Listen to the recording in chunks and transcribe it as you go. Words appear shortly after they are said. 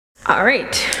All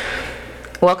right.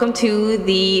 Welcome to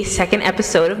the second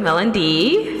episode of Mel and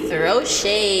D. Throw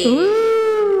shade.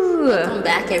 Woo! Welcome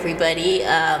back, everybody.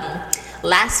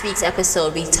 Last week's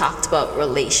episode, we talked about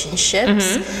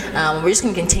relationships. We're just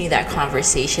going to continue that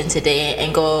conversation today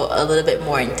and go a little bit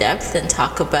more in depth and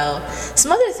talk about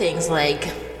some other things like,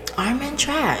 are men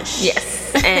trash?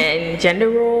 Yes. And gender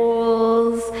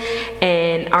roles,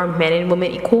 and are men and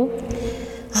women equal?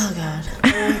 Oh, God.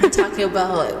 We're talking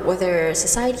about whether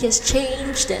society has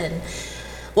changed and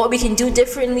what we can do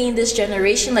differently in this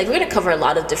generation. Like, we're going to cover a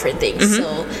lot of different things.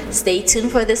 So stay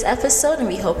tuned for this episode, and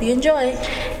we hope you enjoy.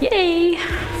 Yay!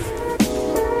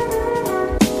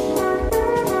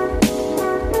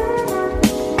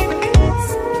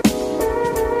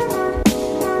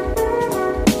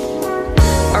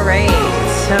 All right,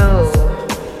 so,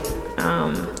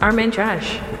 are men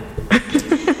trash?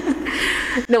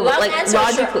 No, Well, like answer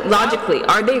logically,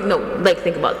 are they? No, like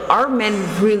think about, are men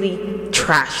really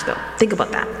trash though? Think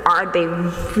about that. Are they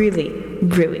really?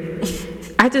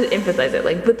 I have to emphasize it.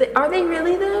 Like, but are they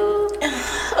really though?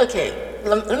 Okay,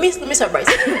 let me start by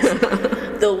saying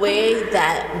this. The way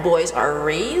that boys are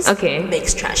raised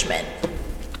makes trash men.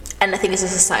 And I think it's a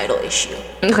societal issue.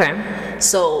 Okay.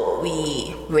 So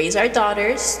we raise our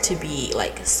daughters to be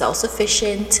like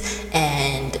self-sufficient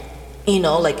and, you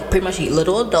know, like pretty much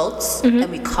little adults, and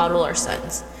we coddle our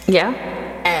sons. Yeah.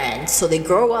 And so they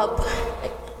grow up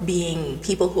like, being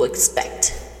people who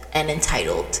expect and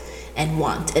entitled and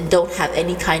want and don't have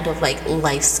any kind of like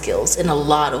life skills in a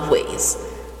lot of ways.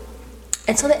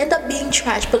 And so they end up being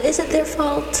trash, but is it their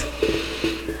fault?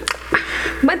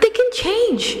 But they can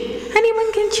change.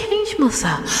 Anyone can change,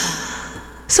 Melissa.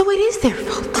 So it is their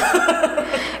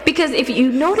fault. Because if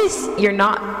you notice you're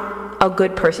not a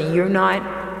good person, you're not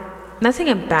saying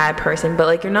a bad person, but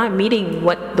like you're not meeting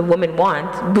what the woman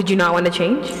wants, would you not want to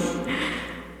change?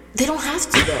 They don't have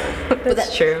to though.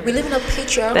 That's true. We live in a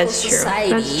patriarchal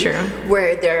society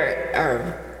where there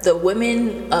are the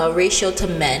women ratio to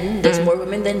men, there's more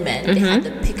women than men. They have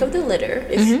the pick of the litter,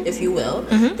 if you will.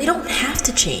 They don't have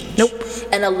to change. Nope.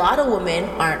 And a lot of women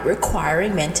aren't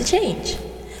requiring men to change.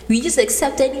 We just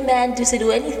accept any man just to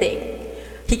do anything.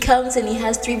 He comes and he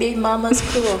has 3 baby mamas,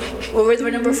 cool. Well, where's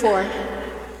number 4?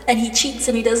 And he cheats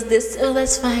and he does this. Oh,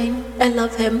 that's fine. I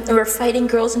love him. And we're fighting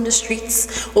girls in the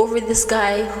streets over this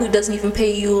guy who doesn't even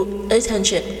pay you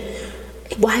attention.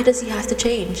 Why does he have to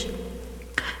change?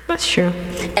 That's true.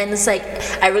 And it's like,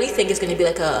 I really think it's going to be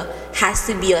like has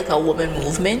to be like a woman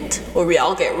movement where we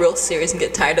all get real serious and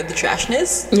get tired of the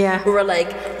trashness. Yeah. Where we're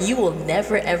like, you will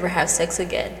never ever have sex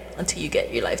again until you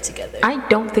get your life together. I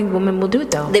don't think women will do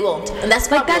it though. They won't. And that's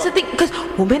like, that's the thing, because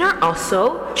women are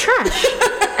also trash.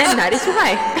 And that is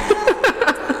why.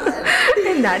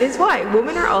 And that is why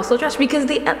women are also trash, because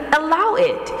they allow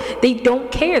it. They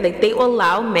don't care. Like, they will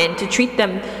allow men to treat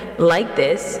them like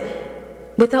this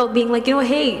without being like, you know,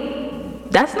 hey,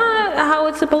 that's not how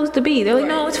it's supposed to be. They're like,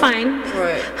 no, it's fine.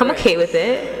 Right. I'm okay with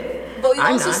it. But we've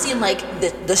also seen like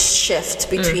the shift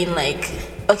between like,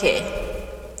 okay,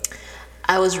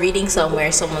 I was reading somewhere,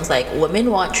 someone's like,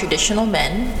 women want traditional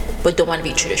men, but don't want to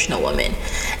be traditional women.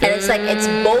 And it's like, it's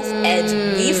both ends.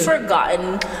 We've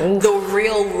forgotten the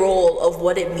real role of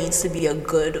what it means to be a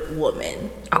good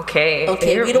woman. Okay.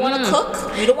 We don't want to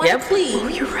cook. We don't want to clean. Oh,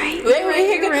 you're right.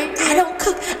 You're right. I don't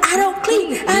cook. I don't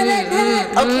clean.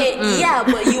 Okay, yeah,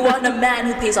 but you want a man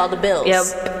who pays all the bills.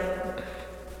 Yep.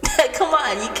 Come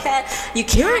on, you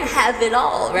can't have it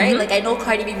all, right? Like, I know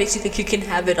Cardi B makes you think you can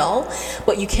have it all,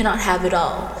 but you cannot have it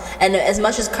all. And as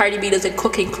much as Cardi B doesn't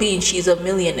cook and clean, she's a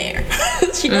millionaire.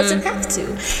 She doesn't have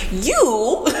to.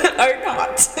 You are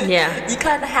not. Yeah. You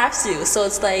kind of have to. So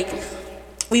it's like,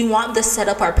 we want the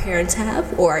setup our parents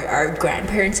have or our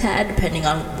grandparents had, depending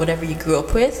on whatever you grew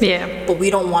up with. Yeah. But we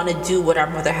don't want to do what our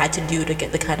mother had to do to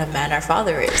get the kind of man our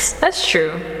father is. That's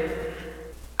true.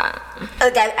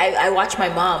 Like, I watch my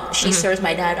mom. She serves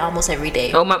my dad almost every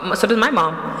day. Oh, so does my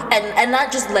mom. And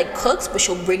not just like cooks, but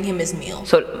she'll bring him his meal.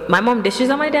 So my mom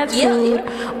dishes on my dad's food,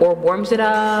 or warms it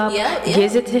up,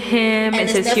 gives it to him, and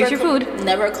says, here's your food.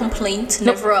 Never a complaint,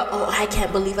 never oh, I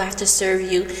can't believe I have to serve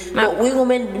you. But we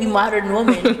modern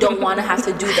women, don't want to have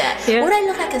to do that. Would I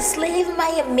look like a slave? Am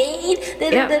I a maid?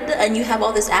 And you have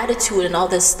all this attitude and all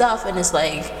this stuff, and it's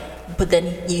like, but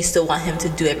then you still want him to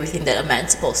do everything that a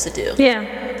man's supposed to do.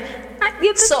 Yeah.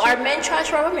 So are men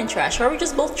trash or are women trash? Or are we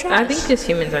just both trash? I think just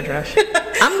humans are trash.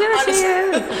 I'm gonna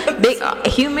say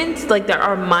humans, like,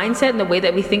 our mindset and the way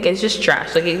that we think is just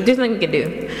trash. Like, there's nothing we can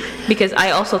do. Because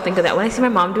I also think of that when I see my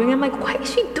mom doing it, I'm like, why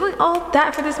is she doing all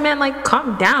that for this man? Like,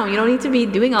 calm down. You don't need to be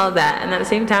doing all that. And at the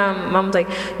same time, mom's like,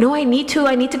 no, I need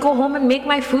to go home and make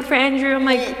my food for Andrew. I'm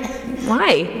like,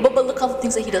 Why? But look all the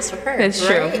things that he does for her. That's right?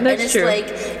 true. That's and it's true. like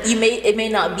it may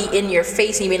not be in your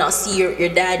face, and you may not see your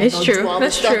dad It's true. do all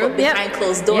That's this stuff, true. but behind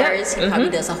closed doors, he probably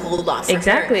does a whole lot for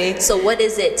Exactly. her. So what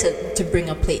is it to bring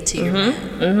a plate to your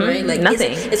man? Right? Like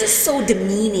Nothing. Is it so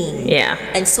demeaning? Yeah.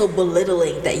 And so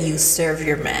belittling that you serve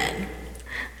your man?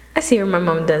 I see where my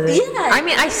mom does it. Yeah. I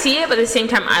mean, I see it, but at the same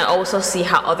time, I also see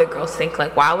how other girls think.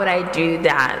 Like, why would I do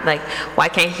that? Like, why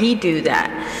can't he do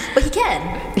that? But he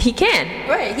can. He can.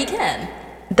 Right, he can.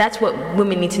 That's what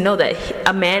women need to know, that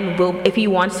a man will, if he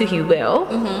wants to, he will.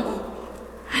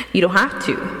 You don't have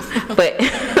to. But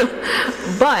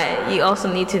but you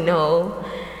also need to know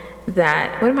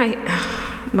that, what am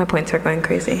I, my points are going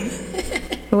crazy.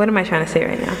 What am I trying to say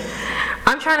right now?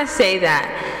 I'm trying to say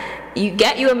that you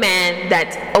get you a man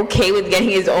that's okay with getting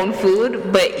his own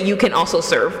food, but you can also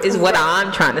serve, is what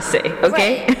I'm trying to say,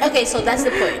 okay? Right. Okay, so that's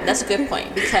the point. That's a good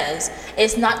point, because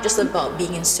it's not just about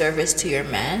being in service to your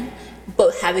man,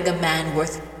 but having a man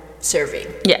worth serving.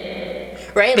 Yeah.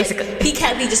 Right? Basically. Like, he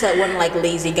can't be just that one like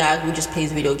lazy guy who just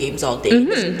plays video games all day.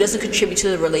 Doesn't contribute to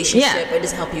the relationship. Yeah. It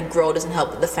doesn't help you grow. Doesn't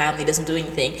help the family. Doesn't do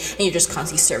anything. And you're just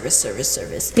constantly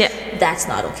service. Yeah. That's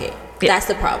not okay. Yeah. That's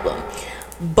the problem.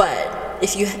 But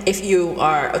if you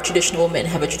are a traditional woman,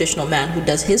 have a traditional man who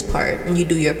does his part, and you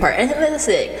do your part, and that's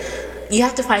it. You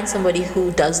have to find somebody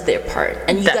who does their part,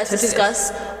 and you guys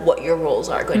discuss what your roles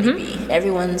are going to be.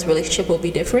 Everyone's relationship will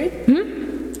be different.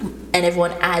 And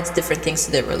everyone adds different things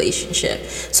to their relationship.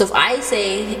 So if I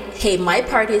say, hey, my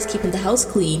part is keeping the house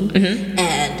clean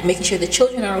and making sure the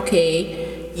children are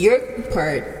okay, your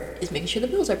part is making sure the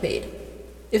bills are paid.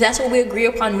 If that's what we agree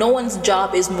upon, no one's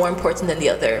job is more important than the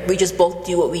other. We just both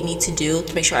do what we need to do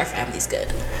to make sure our family's good.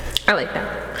 I like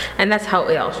that. And that's how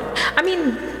it all should. I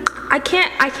mean, I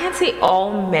can't say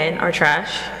all men are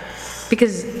trash,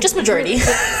 because Just majority.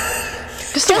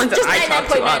 just the ones that I talk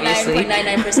to, obviously.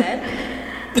 99.99%.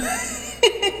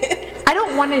 I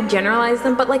don't want to generalize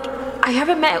them, but like, I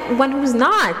haven't met one who's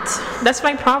not. That's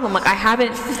my problem. Like, I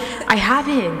haven't.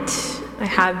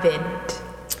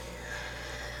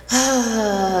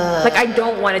 Like, I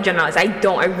don't want to generalize. I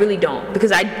really don't,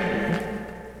 because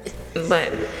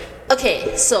but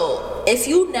Okay, so if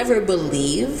you never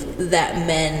believe that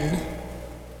men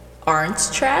aren't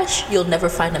trash, you'll never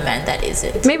find a man that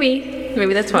isn't. maybe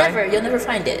that's why. You'll never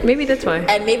find it. Maybe that's why.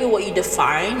 And maybe what you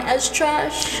define as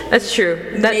trash, That's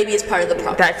true. maybe it's part of the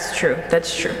problem. That's true.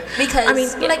 Because I mean,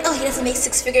 you're like, oh, he doesn't make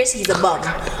 6 figures, he's a bum.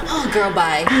 Oh, girl,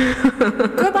 bye.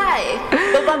 Girl, bye.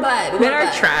 Bye. men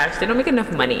are trash. They don't make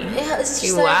enough money. Yeah, it's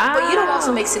just like, but you don't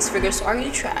also make 6 figures, so are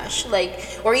you trash?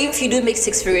 Like, or even if you do make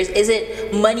 6 figures, is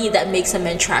it money that makes a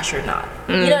man trash or not?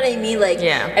 You know what I mean? Like,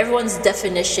 Yeah. everyone's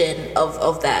definition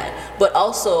of that. But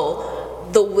also,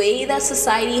 the way that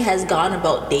society has gone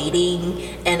about dating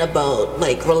and about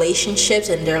like relationships,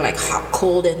 and they're like hot,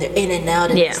 cold, and they're in and out,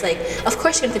 and Yeah. it's like, of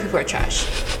course you're gonna think people are trash.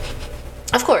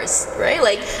 Of course, right?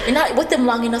 Like, you're not with them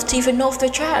long enough to even know if they're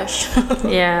trash.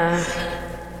 Yeah.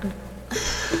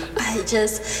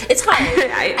 It's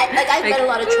hard. I've met a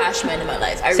lot of trash men in my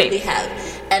life. I Same. really have.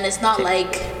 And it's not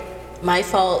like my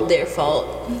fault, their fault.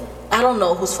 I don't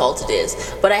know whose fault it is,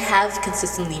 but I have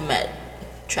consistently met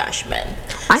trash men.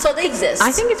 So they exist.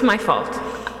 I think it's my fault,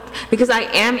 because I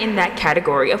am in that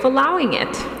category of allowing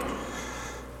it.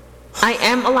 I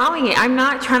am allowing it. I'm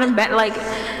not trying to bet, like,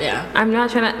 Yeah. I'm not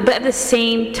trying to, but at the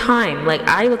same time, like,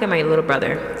 I look at my little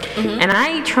brother, and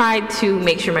I try to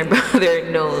make sure my brother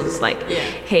knows, like, Yeah.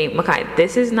 hey, Makai,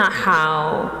 this is not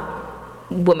how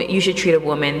you should treat a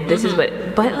woman. This is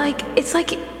what, but like, it's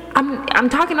like, I'm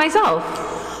talking to myself.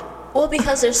 Well,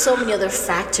 because there's so many other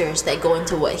factors that go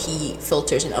into what he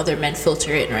filters and other men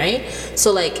filter in, right?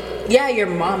 So, like, yeah, your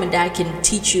mom and dad can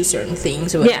teach you certain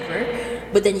things or whatever,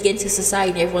 but then you get into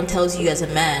society and everyone tells you as a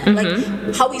man.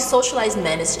 Like, how we socialize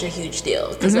men is such a huge deal.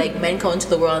 Because, like, men go into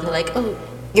the world and they're like, oh,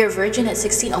 you're a virgin at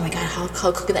 16? Oh my God,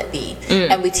 how could that be?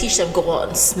 And we teach them, go out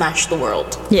and smash the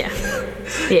world. Yeah.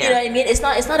 You know what I mean? It's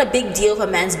not a big deal if a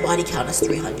man's body count is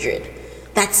 300.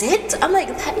 That's it? I'm like,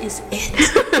 that is it.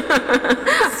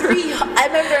 I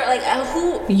remember, like,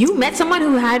 who? You met someone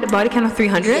who had a body count of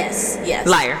 300? Yes.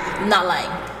 Liar. I'm not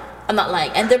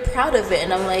lying. And they're proud of it.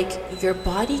 And I'm like, your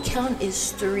body count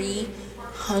is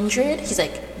 300? He's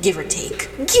like, give or take.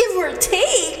 Give or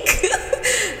take?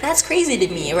 That's crazy to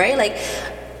me, right? Like,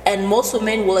 and most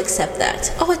women will accept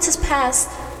that. Oh, it's his past.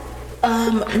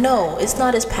 No, it's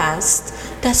not his past.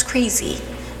 That's crazy.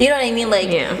 You know what I mean? Like,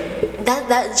 Yeah.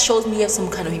 That shows me you have some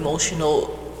kind of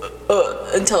emotional,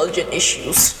 intelligent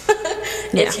issues.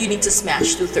 If you need to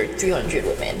smash through 300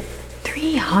 women.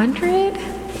 300?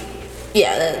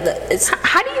 Yeah, it's.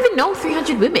 How do you even know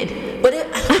 300 women? But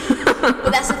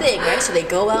that's the thing, right? So they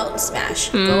go out, smash,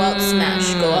 go out,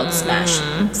 smash, go out, smash.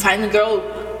 Find the girl.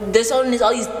 There's all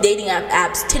these dating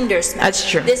apps, Tinder, smash. That's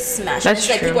true. This smash. That's and it's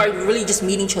true. like people are really just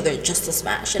meeting each other just to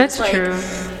smash. And That's it's like, true.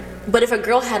 But if a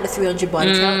girl had a 300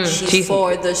 body count, she's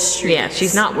for the streets. Yeah,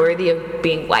 she's not worthy of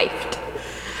being wifed.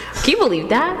 Can you believe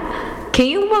that? Can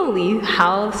you believe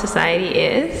how society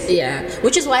is? Yeah,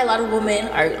 which is why a lot of women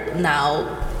are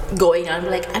now going on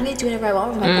like, I'm gonna do whatever I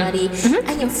want with my body.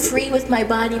 I am free with my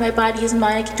body is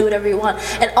mine, I can do whatever you want.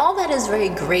 And all that is very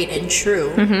great and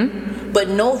true. But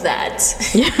know that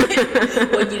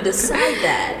when you decide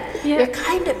that, you're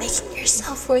kind of making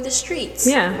yourself for the streets.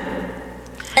 Yeah.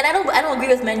 And I don't agree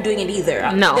with men doing it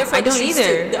either. No, They're for I the don't streets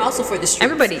either. too. They're also for the streets.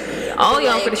 Everybody, all But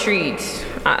y'all like, for the streets.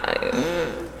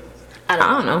 I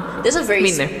don't know. There's a very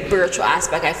Me neither. spiritual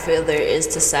aspect I feel there is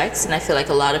to sex, and I feel like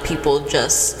a lot of people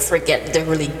just forget that they're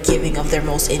really giving of their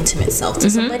most intimate self to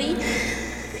somebody.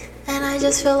 And I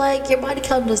just feel like your body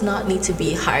count does not need to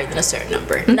be higher than a certain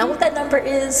number. Now, what that number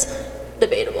is,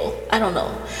 debatable. I don't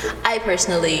know. I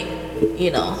personally,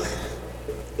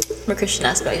 from a Christian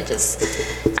aspect, just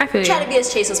I feel try you. to be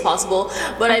as chaste as possible.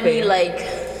 But I feel mean, you. like,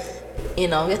 we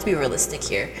have to be realistic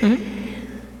here.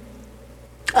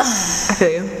 I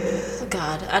feel you. Oh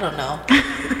God, I don't know.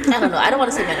 I don't want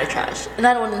to say men are trash, and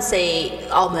I don't want to say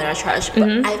all men are trash. But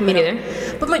me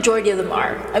neither. But majority of them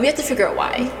are, and we have to figure out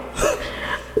why.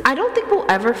 I don't think we'll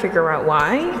ever figure out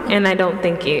why, and I don't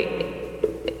think we'll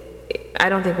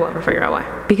ever figure out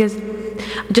why. Because,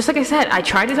 just like I said, I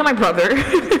tried to tell my brother.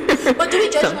 But do we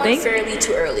judge Something? one fairly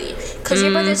too early? Because your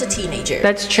brother's a teenager.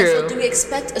 That's true. And so do we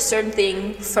expect a certain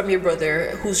thing from your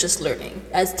brother who's just learning,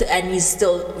 and he's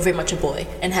still very much a boy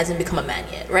and hasn't become a man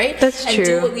yet, right? That's and true.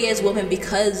 do we as women,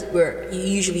 because we're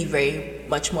usually very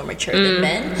much more mature than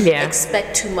men, yeah.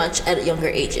 expect too much at younger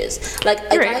ages? Like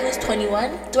a You're guy right. who's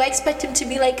 21, do I expect him to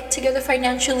be like together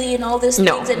financially and all this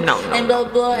No, things and, no. and blah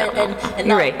blah No, and You're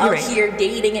not right, you're out right. here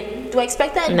dating? And do I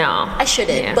expect that? No. I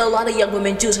shouldn't. Yeah. But a lot of young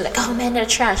women do. So like, oh man, they're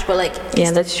trash. But like,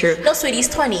 Yeah, that's true. no, sweetie, he's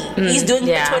 20. He's doing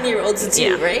yeah. what 20-year-olds do,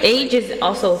 Yeah. right? Age is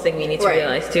also a thing we need to Right.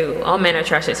 realize too. All men are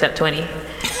trash except 20.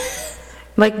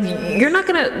 Like, you're not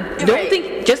gonna, don't Right.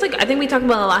 think, just like I think we talked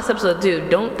about in the last episode too,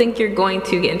 don't think you're going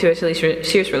to get into a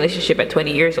serious relationship at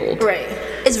 20 years old. Right.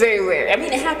 It's very rare. I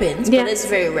mean, it happens, Yeah. but it's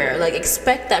very rare. Like,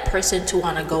 expect that person to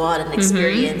want to go out and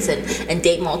experience and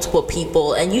date multiple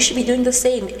people, and you should be doing the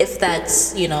same if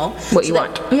that's, What you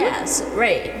want. Yes,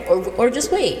 right. Or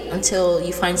just wait until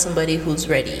you find somebody who's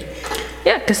ready.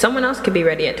 Yeah, because someone else could be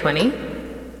ready at 20.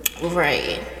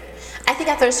 Right. I think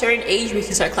after a certain age, we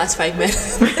can start classifying men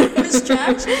as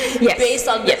trash Yes. based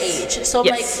on the Yes. age. So,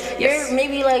 Yes. like, Yes. you're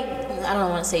maybe like, I don't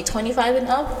want to say 25 and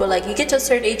up, but like, you get to a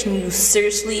certain age and you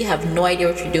seriously have no idea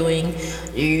what you're doing.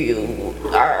 You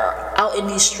are out in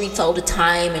these streets all the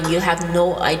time and you have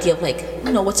no idea of, like,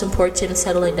 what's important,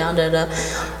 settling down,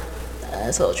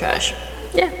 It's a little trash.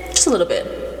 Yeah. Just a little bit.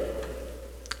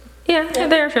 Yeah,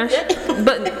 they're trash.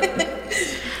 But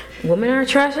women are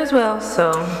trash as well,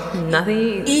 so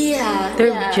nothing. Yeah. They're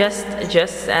yeah. just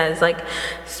as, like,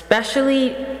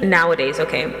 especially nowadays,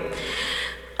 okay?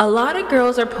 A lot of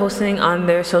girls are posting on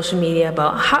their social media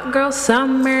about hot girl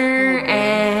summer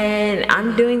and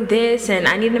I'm doing this and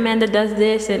I need a man that does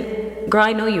this, and girl,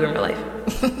 I know you in real life.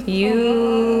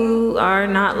 You are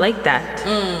not like that.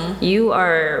 You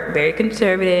are very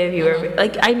conservative. You are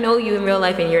like, I know you in real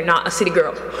life, and you're not a city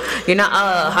girl. You're not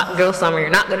a hot girl summer. You're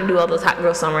not gonna do all those hot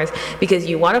girl summers because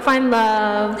you want to find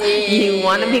love. You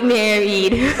want to be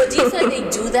married. But do you feel like they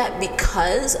do that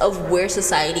because of where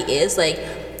society is? Like,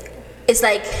 it's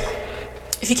like,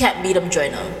 if you can't beat them,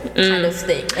 join them kind of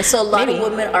thing. And so a lot Maybe. of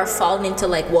women are falling into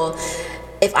like, well,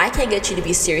 if I can't get you to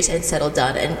be serious and settle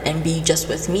down and be just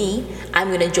with me, I'm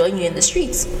going to join you in the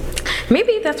streets.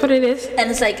 Maybe that's what it is. And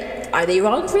it's like, are they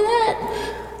wrong for that?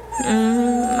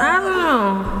 I don't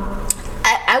know.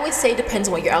 I would say it depends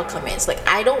on what your outcome is. Like,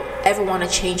 I don't ever want to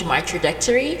change my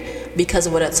trajectory because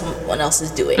of what someone else is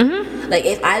doing. Like,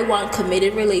 if I want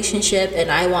committed relationship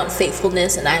and I want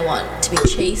faithfulness and I want to be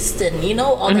chaste and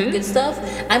all that good stuff,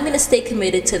 I'm gonna stay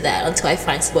committed to that until I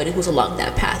find somebody who's along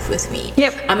that path with me.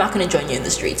 Yep. I'm not gonna join you in the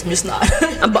streets. I'm just not.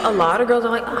 But a lot of girls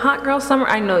are like, hot girl summer.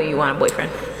 I know you want a boyfriend.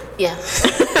 Yeah.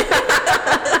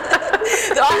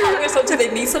 They're all hungry, so until they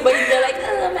meet somebody, they're like,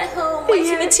 oh, I'm at home,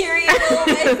 wifey material,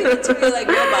 wifey material, like,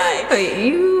 bye-bye. Wait,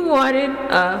 you wanted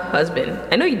a husband.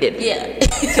 I know you did. Yeah.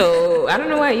 So I don't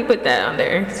know why you put that on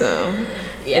there. So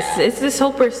Yeah. it's this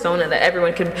whole persona that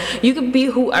everyone can. You can be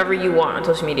whoever you want on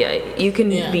social media. You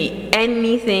can Yeah. be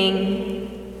anything,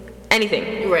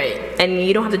 Right. and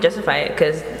you don't have to justify it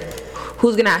because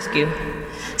who's gonna ask you?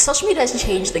 social media has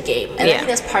changed the game, and I think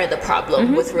that's part of the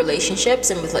problem with relationships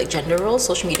and with like gender roles.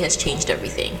 Social media has changed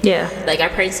everything. Yeah. Like our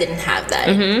parents didn't have that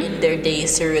in their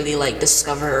days to really like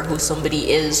discover who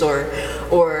somebody is or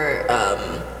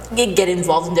get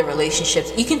involved in their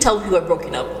relationships. You can tell people are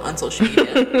broken up on social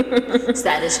media.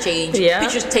 Status change. Yeah.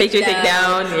 Pictures take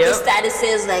down. Yep. The status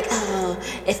is like, oh,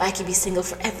 if I could be single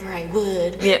forever, I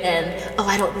would. Yep. And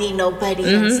I don't need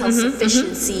nobody. And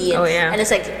self-sufficiency. And, and it's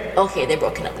like, okay, they're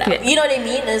broken up now. Yeah. You know what I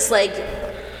mean? And it's like,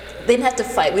 they didn't have to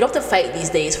fight. We don't have to fight these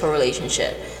days for a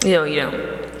relationship. You don't.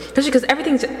 Especially because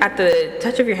everything's at the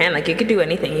touch of your hand. Like, you could do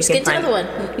anything. You can find another one.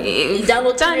 You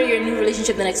download Tinder, you're in a new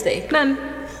relationship the next day. Done.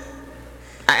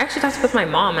 I actually talked with my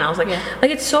mom, and I was like, like,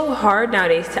 it's so hard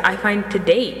nowadays I find to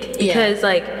date because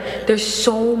like there's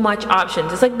so much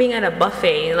options. It's like being at a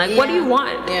buffet. Like, what do you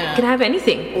want? You can have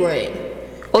anything. Right.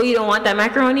 Oh, you don't want that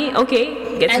macaroni?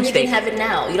 Okay, get some steak. And you can have it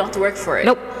now. You don't have to work for it.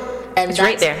 Nope. And it's that's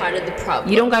right there. Part of the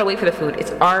problem. You don't gotta wait for the food.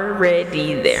 It's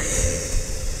already there.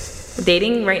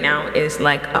 Dating right now is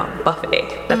like a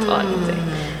buffet. That's all I can say.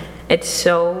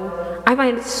 I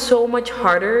find it so much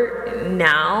harder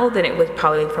now than it was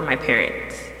probably for my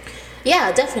parents.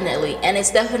 Yeah, definitely. And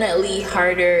it's definitely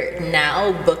harder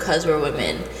now because we're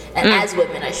women. And as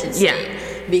women, I should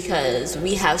say. Because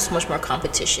we have so much more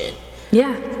competition.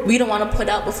 Yeah. We don't want to put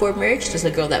out before marriage. There's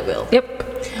a girl that will.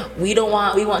 Yep. We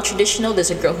want traditional.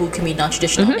 There's a girl who can be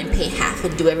non-traditional and pay half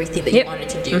and do everything that you wanted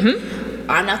to do.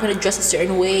 I'm not going to dress a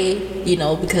certain way,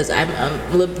 because I'm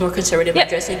a little bit more conservative in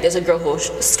dressing. There's a girl who will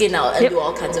skin out and do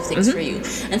all kinds of things for you.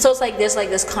 And so it's like there's like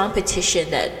this competition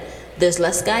that there's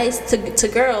less guys to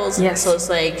girls. Yes. So it's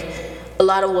like a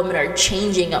lot of women are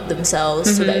changing up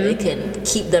themselves so that they can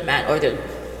keep the man, or they're,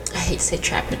 I hate to say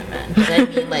trapping a man, but I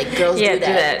mean like girls do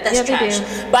that. That's trash.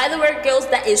 By the way, girls,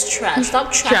 that is trash.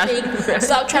 Stop trapping.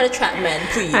 Stop trying to trap men,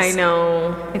 please. I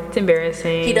know. It's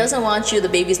embarrassing. He doesn't want you. The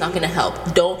baby's not going to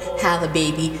help. Don't have a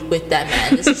baby with that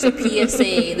man. This is a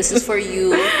PSA. This is for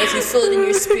you. If you feel it in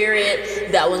your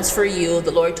spirit, that one's for you.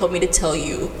 The Lord told me to tell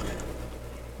you.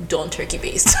 Don't turkey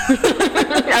baste. I was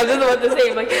just about to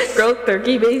say, like, girl,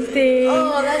 turkey basting.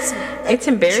 Oh, it's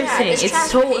embarrassing. Trash.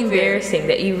 It's so embarrassing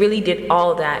that you really did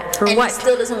all that for and what? He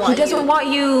still doesn't want you. He doesn't want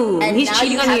you. And he's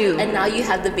cheating on you. And now you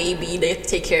have the baby. They have to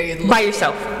take care of you by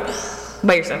yourself.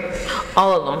 By yourself,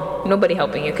 all alone, nobody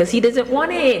helping you because he doesn't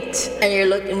want it. And you're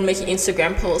looking, making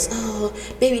Instagram posts. Oh,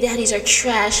 baby daddies are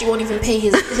trash. He won't even pay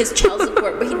his child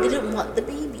support, but he didn't want the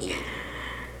baby.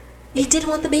 He didn't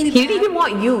want the baby. He didn't even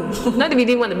want you. Not that he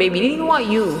didn't want the baby. He didn't even want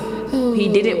you. He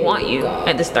didn't want you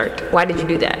at the start. Why did you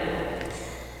do that?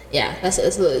 Yeah,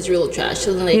 it's real trash.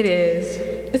 So like, it is.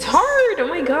 It's hard. Oh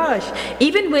my gosh.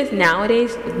 Even with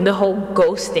nowadays, the whole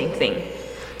ghosting thing.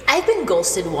 I've been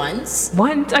ghosted once.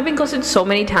 I've been ghosted so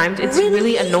many times. It's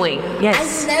really annoying.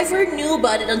 Yes. I never knew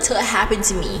about it until it happened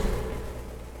to me.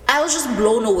 I was just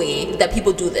blown away that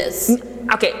people do this.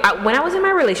 Okay, when I was in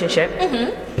my relationship,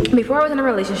 before I was in a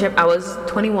relationship, I was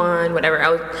 21, whatever.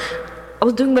 I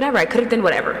was doing whatever. I could have done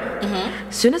whatever.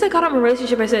 As soon as I got out of my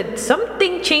relationship, I said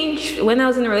something changed when I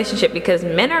was in a relationship because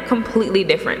men are completely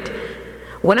different.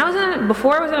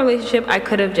 Before I was in a relationship, I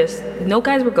could have no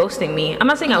guys were ghosting me. I'm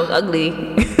not saying I was ugly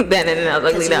then and I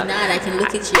was ugly now. You're not, I can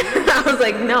look at you. I was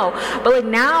like, no. But like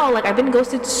now, like I've been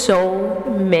ghosted so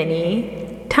many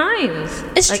times.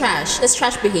 It's trash. It's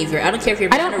trash behavior. I don't care if you're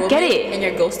man or woman and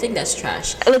you're ghosting, that's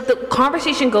trash. Like the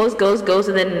conversation goes,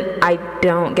 and then I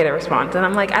don't get a response. And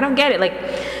I'm like, I don't get it. Like,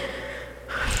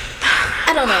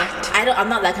 I don't know. I'm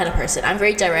not that kind of person. I'm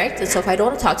very direct. And so if I don't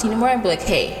want to talk to you anymore, I'm like,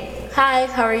 hey, hi,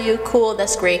 how are you? Cool,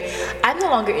 that's great. I'm no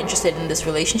longer interested in this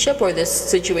relationship or this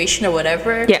situation or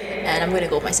whatever. Yeah. And I'm going to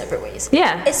go my separate ways.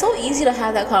 Yeah. It's so easy to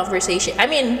have that conversation. I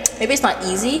mean, maybe it's not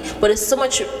easy, but it's so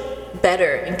much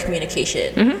better in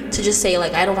communication to just say,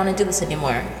 like, I don't want to do this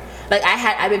anymore. Like,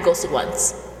 I've been ghosted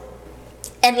once.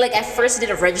 And, like, at first, I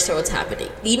didn't register what's happening.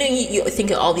 You think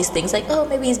of all these things, like, oh,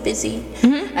 maybe he's busy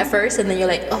at first. And then you're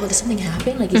like, oh, did something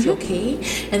happen? Like, is he okay?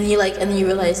 And then you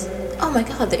realize, oh, my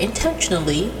God, they're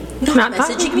intentionally not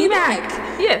messaging me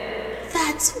back. Yeah.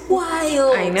 That's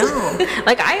wild. I know.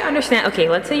 Like, I understand. Okay,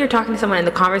 let's say you're talking to someone and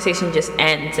the conversation just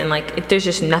ends and, like, if there's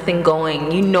just nothing going,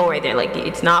 right there. Like,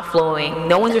 it's not flowing.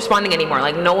 No one's responding anymore.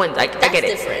 Like, no one's, like, I get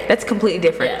it. Different. That's completely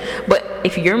different. Yeah. But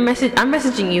if I'm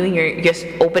messaging you and you're just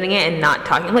opening it and not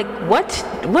talking, like, what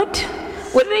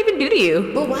did I even do to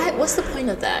you? But why? What's the point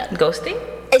of that? Ghosting?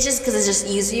 It's just because it's just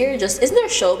easier. Isn't there a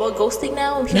show about ghosting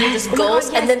now? When people just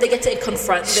ghost and then they get to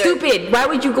confront. Stupid. Why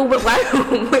would you go? Why?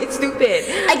 It's stupid.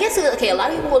 I guess a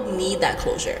lot of people will need that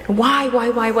closure. Why?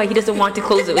 He doesn't want to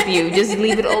close it with you. Just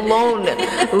leave it alone.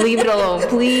 Leave it alone,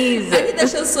 please. I think that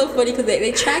show's so funny because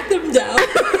they track them down,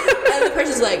 and the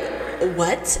person's like,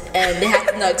 what? And they had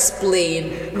to now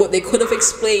explain what they could have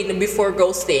explained before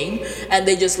ghosting, and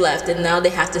they just left, and now they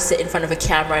have to sit in front of a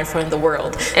camera in front of the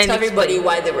world, And tell everybody explain.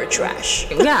 why they were trash.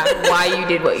 Yeah, why you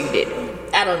did what you did.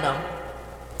 I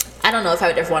don't know if I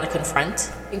would ever want to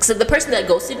confront. Because the person that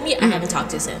ghosted me, I haven't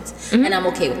talked to since. And I'm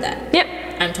okay with that. Yep.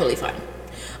 I'm totally fine.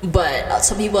 But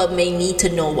some people may need to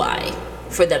know why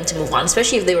for them to move on,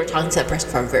 especially if they were talking to that person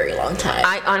for a very long time.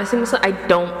 I honestly, Musa, I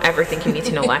don't ever think you need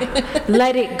to know why.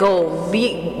 Let it go.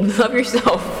 Love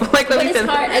yourself. Like, But it's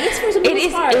hard. I guess for some people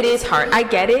it's hard. It is hard. I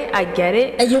get it.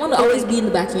 And you want to always be in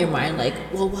the back of your mind, like,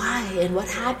 well, why and what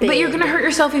happened? But you're gonna hurt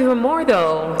yourself even more,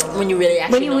 though. when you really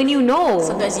actually When you know.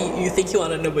 Sometimes you think you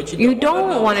want to know, but You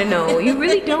don't want to know. You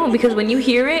really don't, because when you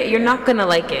hear it, you're not gonna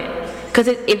like it. Because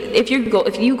if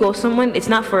you go someone, it's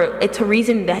a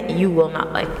reason that you will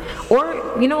not like.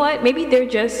 Or you know what? Maybe they're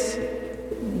just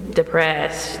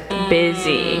depressed,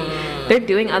 busy. They're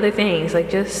doing other things.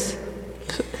 Like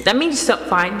that means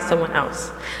find someone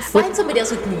else. Find somebody else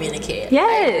who can communicate.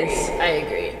 Yes. I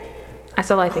agree. That's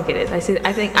all I think it is.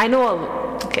 I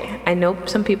know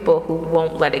some people who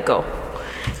won't let it go.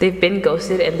 They've been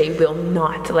ghosted and they will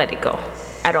not let it go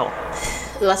at all.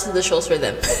 Lots of the shows for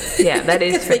them. Yeah, that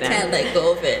is for they them. can't let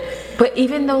go of it. But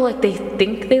even though like they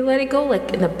think they let it go,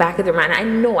 like in the back of their mind,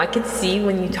 I can see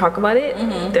when you talk about it,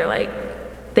 they're like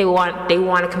they want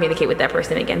to communicate with that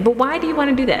person again. But why do you want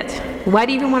to do that? Why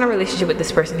do you even want a relationship with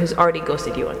this person who's already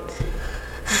ghosted you once?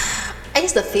 I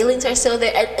guess the feelings are still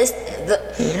there. It's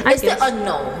the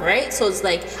unknown, right? So it's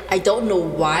like I don't know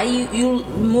why you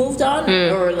moved on,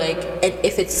 or like and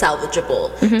if it's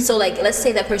salvageable. So like let's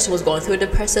say that person was going through a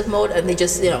depressive mode and they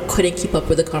just couldn't keep up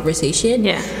with the conversation.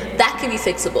 Yeah, that can be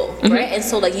fixable, right? And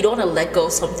so like you don't want to let go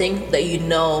of something that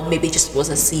maybe just was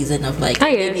a season of like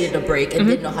they needed a break and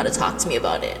didn't know how to talk to me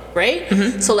about it, right?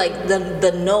 So like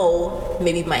the no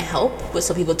maybe might help with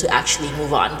some people to actually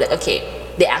move on. Like okay,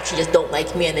 they actually just don't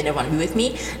like me and they never want to be with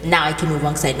me. Now I can move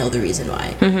on because I know the reason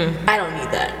why. I don't need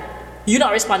that. You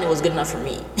not responding was good enough for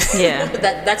me. Yeah.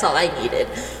 That's all I needed.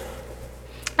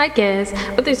 I guess.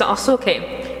 But there's also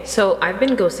so I've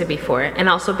been ghosted before and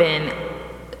also been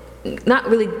not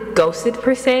really ghosted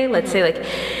per se. Let's say like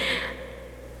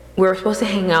we were supposed to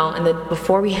hang out, and then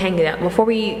before we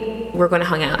were going to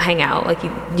hang out, like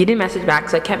you didn't message back,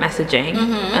 so I kept messaging.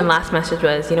 And last message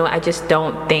was, I just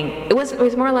don't think it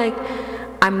was more like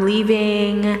I'm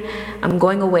leaving, I'm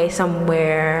going away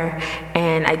somewhere,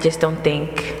 and I just don't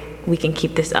think we can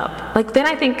keep this up. Like then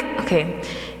I think, okay,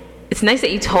 it's nice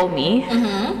that you told me.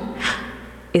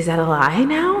 Is that a lie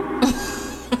now?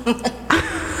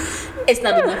 It's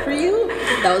not enough for you?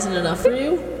 That wasn't enough for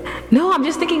you? No, I'm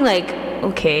just thinking like,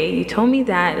 okay, you told me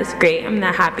that, it's great, I'm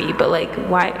not happy, but like,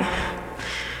 why?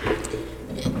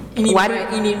 You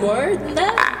need more than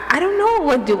that? I don't know.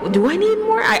 What do I need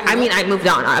more? I mean, I moved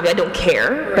on. I don't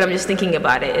care, but I'm just thinking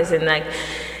about it. As in, like,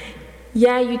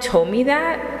 yeah, you told me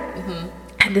that.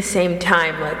 At the same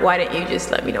time, like, why didn't you just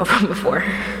let me know from before?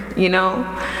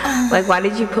 Like, why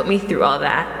did you put me through all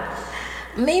that?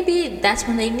 Maybe that's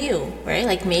when they knew, right?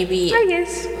 Like maybe I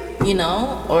guess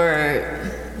or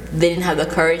they didn't have the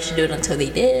courage to do it until they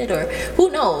did, or who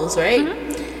knows, right?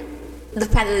 The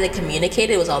fact that they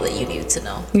communicated was all that you needed to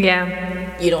know.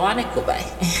 Yeah. You don't want it, go bye.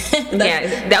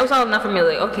 Yeah, that was all enough for me.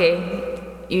 Like,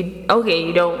 you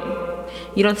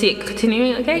don't see it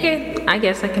continuing. Okay, I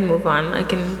guess I can move on. I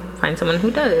can find someone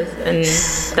who does, and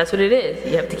that's what it is.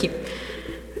 You have to keep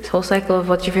this whole cycle of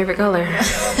what's your favorite color. That's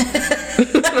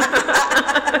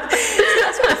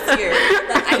what I fear.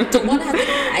 Like, I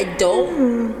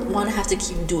don't want to have to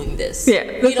keep doing this.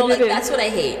 Yeah, that's what I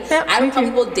hate. Yep, I don't know how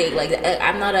people date. Like,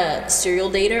 I'm not a serial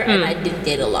dater, and I didn't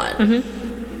date a lot.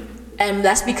 And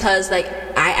that's because like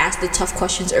I ask the tough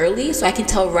questions early, so I can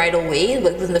tell right away,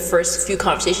 like within the first few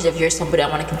conversations, if you're somebody I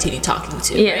want to continue talking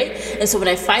to, right? And so when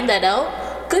I find that out,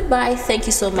 goodbye, thank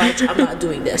you so much, I'm not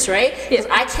doing this, right? Because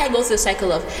I can't go through the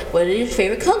cycle of what is your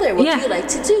favorite color, what do you like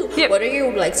to do, what are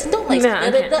your likes and don't likes,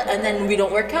 and then we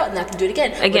don't work out and I have to do it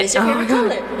again. What is your favorite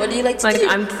color? What do you like to do?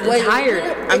 I'm tired.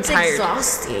 It's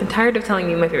exhausting. I'm tired of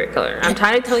telling you my favorite color. I'm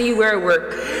tired of telling you where I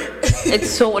work. It's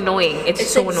so annoying. It's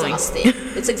so exhausting. annoying.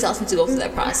 It's exhausting to go through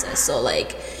that process. So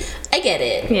like, I get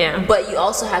it. Yeah. But you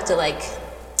also have to like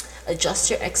adjust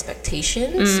your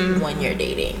expectations when you're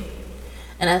dating.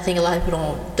 And I think a lot of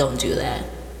people don't do that.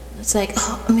 It's like,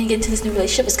 oh, I'm gonna get into this new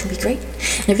relationship. It's gonna be great.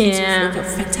 And everything's gonna work out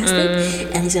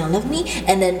fantastic. And he's gonna love me.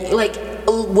 And then like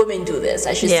women do this,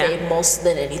 I should say, most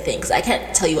than anything. Because I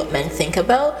can't tell you what men think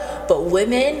about. But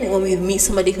women, when we meet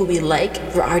somebody who we like,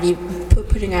 we're already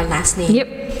putting our last name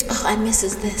oh, I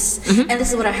misses this, and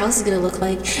this is what our house is gonna look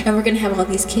like, and we're gonna have all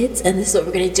these kids, and this is what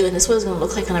we're gonna do, and this is what it's gonna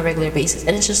look like on a regular basis.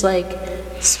 And it's just like,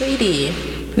 sweetie,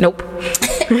 Nope.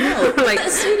 no, Like,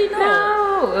 sweetie,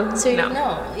 no. Sweetie, No.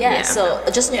 no. Yeah, so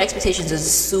adjusting your expectations is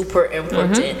super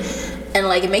important. And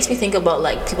like, it makes me think about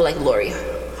like people like Lori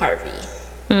Harvey.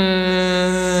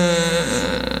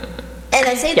 And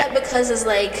I say that because it's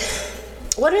like,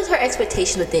 what is her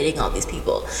expectation with dating all these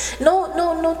people?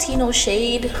 No tea, no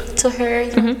shade to her.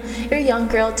 You're a young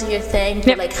girl, do your thing.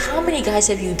 But like, how many guys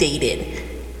have you dated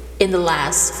in the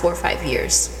last 4 or 5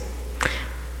 years?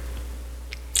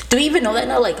 Do we even know that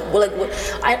now? Like, what?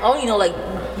 I only know like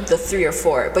the 3 or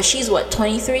 4. But she's what,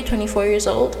 23, 24 years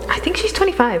old? I think she's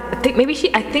 25.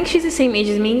 I think she's the same age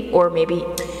as me, or maybe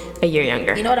a year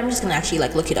younger. You know what? I'm just gonna actually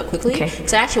like look it up quickly. Okay.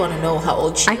 Because I actually want to know how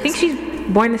old she is. I think she's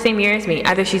born the same year as me.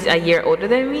 Either she's a year older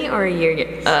than me or a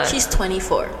year. She's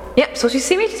 24. Yep. So she's the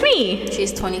same age as me.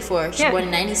 She's 24. She's Yeah. born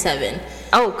in 97.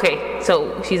 Oh, okay.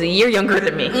 So she's a year younger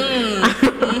than me.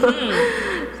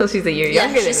 So she's a year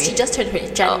younger than me. She just turned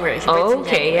 20. January. She Oh, birthed in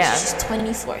okay, January. yeah. She's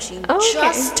 24. She Okay.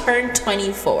 just turned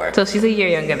 24. So she's a year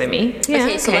younger than me. Yeah.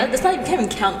 Okay, so that's not even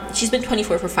count. She's been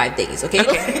 24 for 5 days. Okay.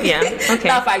 Okay, yeah, okay.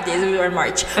 Not 5 days. We were in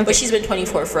March, Okay. but she's been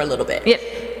 24 for a little bit. Yep.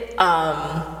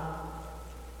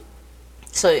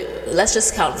 So let's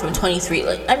just count from 23.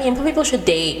 Like, I mean, people should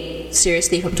date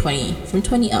seriously from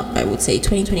 20 up. I would say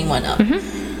 2021 up.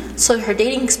 So her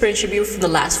dating experience should be from the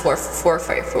last 4 or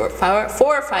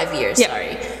 5 years. Yep.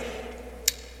 Sorry.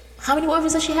 How many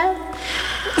boyfriends does she have?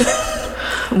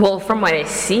 Well, from what I've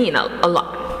seen, a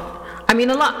lot. I mean,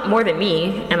 a lot more than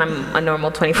me, and I'm a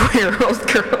normal 24-year-old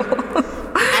girl.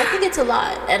 I think it's a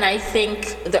lot, and I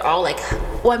think they're all like,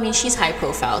 well, I mean, she's high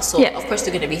profile, so Yeah. of course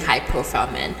they're going to be high profile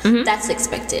men. That's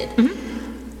expected.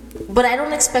 But I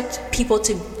don't expect people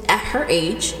to, at her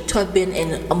age, to have been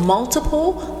in a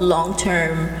multiple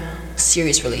long-term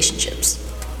serious relationships.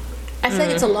 I feel like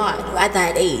it's a lot at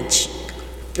that age,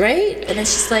 right? And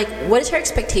it's just like, what is her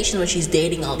expectation when she's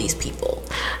dating all these people?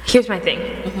 Here's my thing.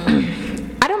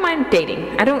 I don't mind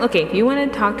dating. Okay, if you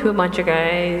want to talk to a bunch of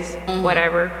guys,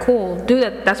 whatever, cool, do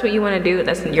that. That's what you want to do.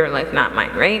 That's your life, not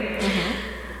mine, right?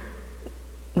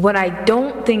 What I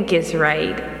don't think is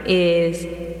right is,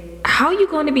 how are you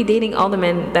going to be dating all the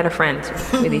men that are friends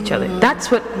with each other?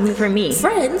 That's what, for me.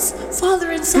 Friends?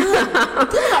 Father and son?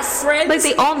 They're not friends. Like,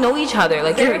 they all know each other.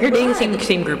 Like, you're dating the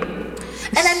same group.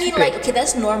 And I mean, like, okay,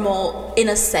 that's normal in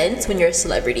a sense when you're a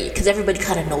celebrity, because everybody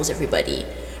kind of knows everybody,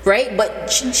 right? But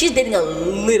she's dating a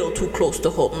little too close to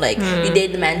home. Like, you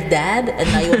date the man's dad,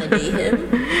 and now you want to date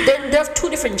him. They're 2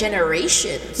 different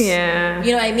generations. Yeah.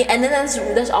 You know what I mean? And then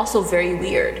that's also very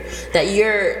weird that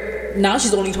now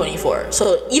she's only 24.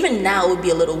 So even now it would be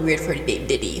a little weird for her to date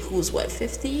Diddy, who's what,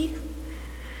 50?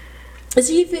 Is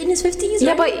he in his 50s?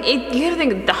 Yeah, right? but you gotta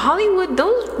think, the Hollywood,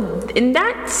 in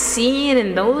that scene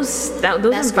and those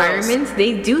That's environments,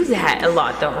 they do that a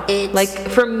lot though. Like,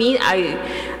 for me,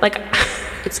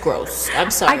 it's gross.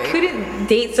 I'm sorry. I couldn't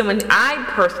date someone,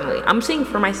 I'm saying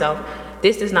for myself,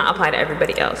 this does not apply to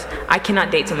everybody else. I cannot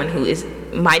date someone who is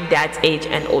my dad's age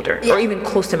and older, or even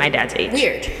close to my dad's age.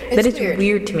 Weird. That is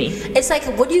weird to me. It's like,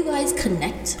 what do you guys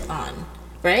connect on?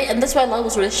 Right? And that's why a lot of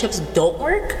those relationships don't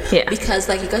work. Yeah. Because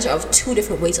like, you guys are of 2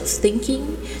 different ways of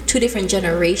thinking, 2 different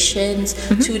generations,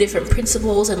 2 different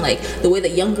principles, and like the way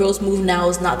that young girls move now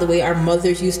is not the way our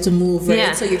mothers used to move, right?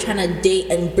 Yeah. So you're trying to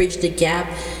date and bridge the gap.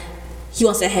 He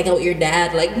wants to hang out with your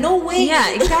dad. Like, no way.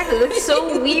 Yeah, exactly. That's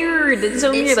so weird. It's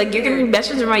so weird. Like, you're gonna be best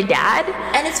friends with my dad?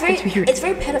 And it's very weird. It's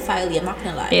very pedophile-y, I'm not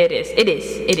gonna lie. It is.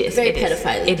 Very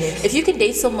pedophile. It is. If you can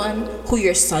date someone who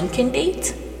your son can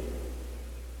date,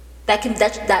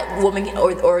 that woman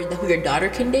or who your daughter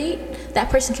can date, that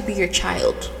person could be your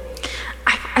child.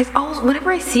 I always,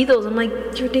 whenever I see those, I'm like,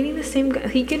 you're dating the same guy.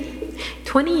 He could,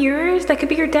 20 years, that could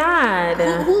be your dad.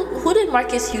 Who did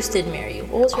Marcus Houston marry?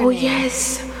 What was her name?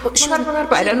 Yes. She I forgot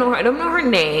about. I don't know her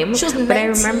name. She was but I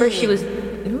remember 19. she was.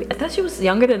 I thought she was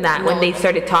younger than that when they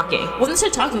started talking. Well, they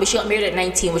started talking, but she got married at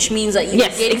 19, which means that you're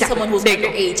dating someone who's There you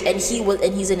go. underage, and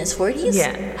he's in his 40s.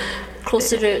 Yeah.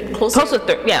 Closer to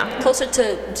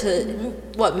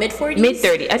what, mid 40s? Mid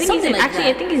 30s. I think Something like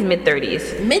I think he's mid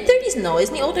 30s. Mid 30s? No,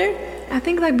 isn't he older? I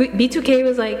think like B2K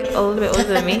was like a little bit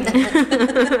older than me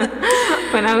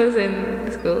when I was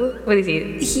in school. What is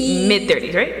he? Mid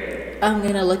 30s, right? I'm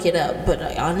gonna look it up, but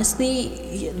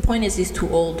honestly, the point is he's too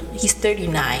old. He's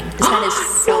 39. This man is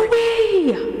 40. No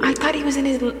way! I thought he was in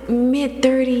his mid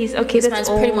 30s. Okay, This that's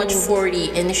man's pretty much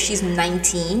 40, and if she's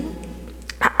 19,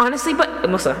 honestly, but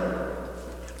Musa,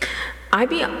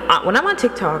 when I'm on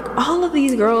TikTok, all of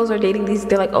these girls are dating these.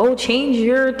 They're like, oh, change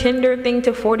your Tinder thing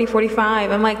to 40,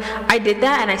 45. I'm like, I did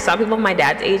that, and I saw people my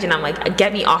dad's age, and I'm like,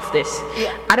 get me off this.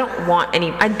 Yeah. I don't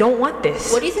want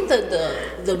this. What do you think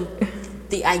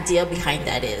the idea behind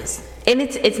that is? And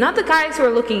it's not the guys who are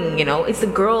looking, it's the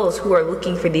girls who are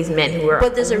looking for these men who are.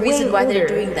 But there's a reason why they're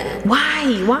older. doing that.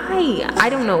 Why? I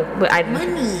don't know, but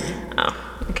Money. Oh.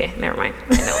 Okay, never mind.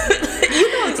 I know. You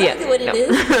know exactly what it is.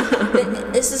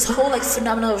 It's this whole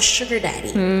phenomenon of sugar daddy.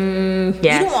 Yes,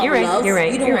 you don't want you're right. love. You're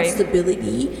right. You don't want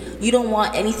stability. You don't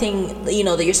want anything that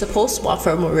you're supposed to want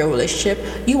from a real relationship.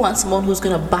 You want someone who's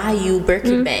gonna buy you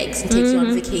Birkin bags and take you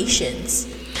on vacations.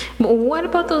 But what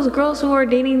about those girls who are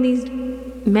dating these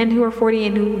men who are 40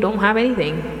 and who don't have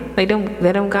anything? They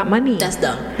don't got money. That's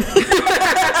dumb.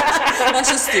 That's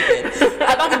just stupid.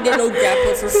 I'm not gonna get no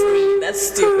grandpa for free. That's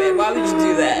stupid. Why would you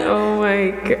do that? Oh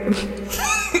my god.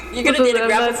 You're gonna date a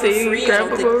grandpa for free?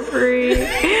 Grandpa for free.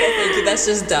 Thank you. That's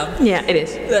just dumb. Yeah, it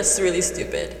is. That's really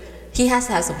stupid. He has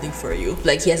to have something for you.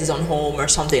 Like he has his own home or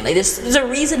something. Like there's a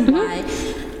reason why.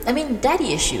 I mean,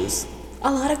 daddy issues.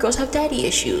 A lot of girls have daddy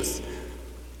issues.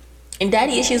 And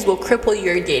daddy issues will cripple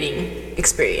your dating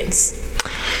experience.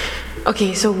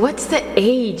 Okay, so what's the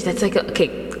age that's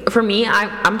okay, for me,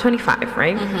 I'm 25,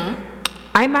 right?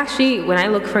 I'm actually, when I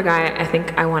look for a guy, I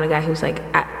think I want a guy who's I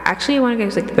want a guy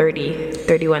who's 30,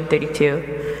 31,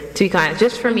 32, to be honest,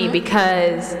 just for me,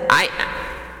 because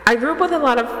I grew up with a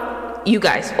lot of you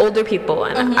guys, older people,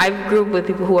 and I grew up with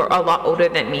people who are a lot older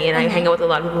than me, and I hang out with a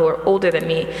lot of people who are older than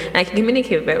me, and I can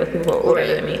communicate better with people who are older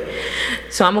than me.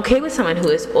 So I'm okay with someone who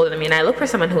is older than me, and I look for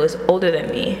someone who is older than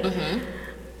me.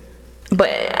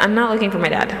 But I'm not looking for my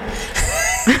dad.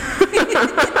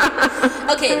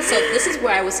 Okay, so this is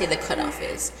where I would say the cutoff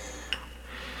is.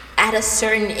 At a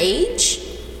certain age,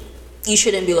 you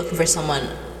shouldn't be looking for someone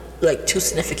too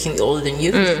significantly older than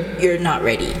you. You're not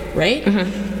ready, right?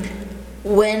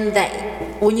 When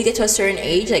you get to a certain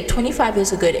age, 25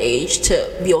 is a good age to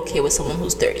be okay with someone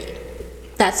who's 30.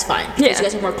 That's fine, because you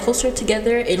guys are more closer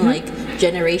together in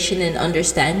generation and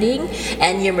understanding,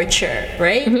 and you're mature,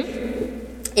 right?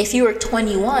 If you were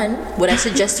 21, would I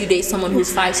suggest you date someone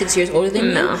who's 5-6 years older than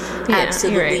you? No.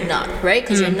 Absolutely not, right?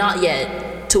 Because you're not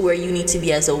yet to where you need to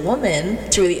be as a woman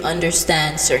to really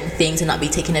understand certain things and not be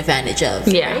taken advantage of.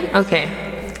 Yeah. Right? Okay.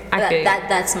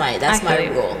 That's my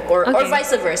rule, or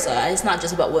vice versa. It's not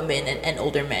just about women and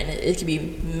older men. It could be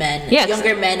men,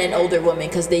 younger men and older women,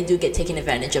 because they do get taken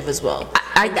advantage of as well.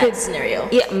 That scenario.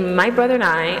 Yeah, my brother and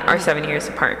I are 7 years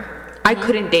apart. I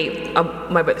couldn't date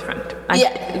my brother's friend.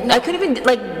 I couldn't even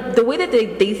the way that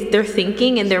they're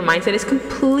thinking and their mindset is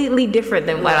completely different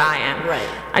than what I am. Right.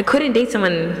 I couldn't date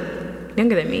someone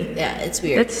younger than me. Yeah, it's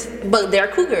weird. But there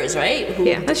are cougars, right?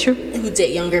 That's true. Who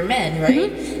date younger men,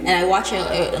 right? And I watch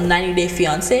a 90 Day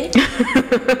Fiance.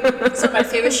 So my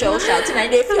favorite show. Shout out to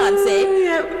 90 Day Fiance.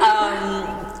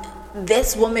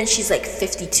 This woman, she's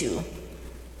 52.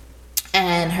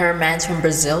 And her man's from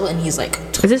Brazil, and he's Is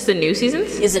this the new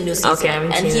seasons? It's a new season. Okay, I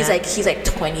haven't and seen he's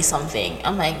 20 something.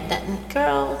 I'm like, that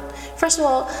girl. First of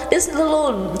all, this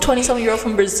little 20-something-year-old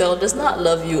from Brazil does not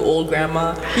love you, old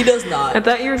grandma. He does not. I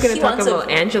thought you were gonna talk about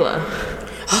Angela.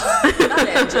 Not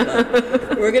Angela.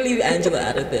 We're gonna leave Angela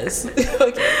out of this.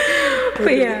 Okay.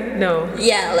 But yeah, no.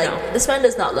 Yeah, this man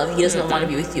does not love you. He doesn't want to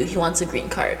be with you. He wants a green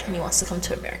card, and he wants to come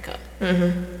to America.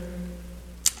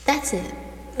 That's it.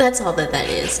 That's all that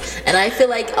is. And I feel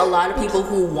like a lot of people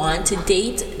who want to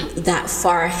date that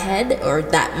far ahead or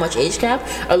that much age gap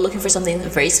are looking for something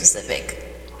very specific.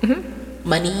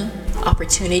 Money,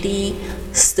 opportunity,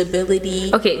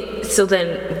 stability. Okay, so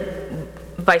then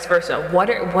vice versa. What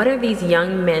are these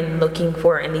young men looking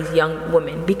for in these young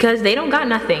women? Because they don't got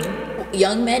nothing.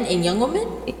 Young men and young women?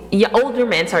 Yeah, older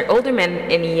men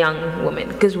and young women.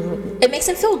 Because it makes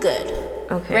them feel good.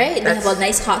 Okay. Right? They have a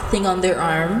nice hot thing on their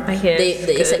arm. I guess.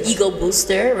 It's an ego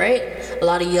booster, right? A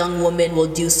lot of young women will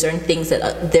do certain things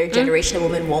that their generation of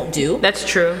women won't do. That's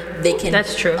true. They can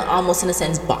almost in a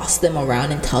sense boss them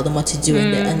around and tell them what to do,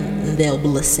 and they'll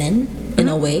listen in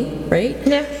a way, right?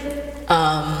 Yeah.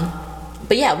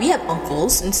 But yeah, we have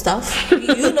uncles and stuff.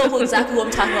 You know exactly what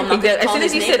I'm talking about. I'm not as soon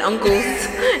as you said uncles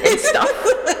and stuff,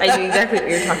 I knew exactly what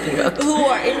you're talking about. Who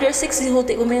are in their 60s who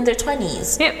date women in their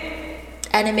 20s. Yep.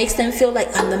 And it makes them feel like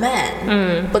I'm the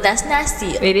man. But that's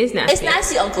nasty. It is nasty. It's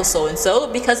nasty, Uncle So-and-so,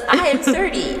 because I am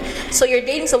 30. So you're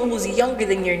dating someone who's younger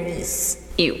than your niece.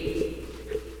 Ew.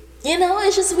 You know,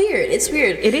 it's just weird. It's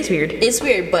weird. It is weird. It's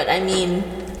weird, but I mean,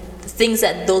 things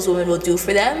that those women will do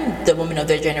for them, the women of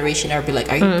their generation are be like,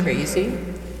 are you crazy?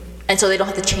 And so they don't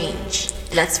have to change.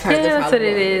 That's part of the Yeah, problem. that's what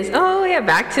it is. Oh yeah,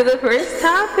 back to the first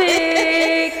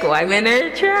topic. Why men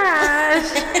are trash?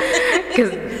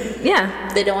 Because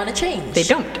They don't want to change. they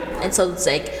don't. And so it's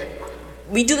like,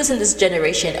 we do this in this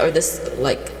generation, or this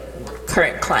like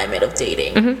current climate of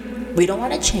dating. We don't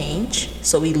want to change,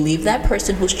 so we leave that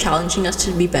person who's challenging us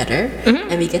to be better,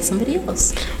 and we get somebody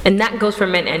else. And that goes for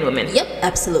men and women. Yep,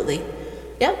 absolutely.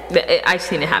 Yep. I've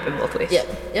seen it happen both ways.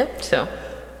 Yep. So.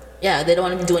 Yeah, they don't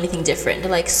want to do anything different.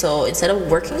 They're like, so instead of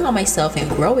working on myself and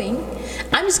growing,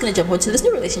 I'm just gonna jump into this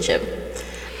new relationship.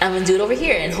 I'm gonna do it over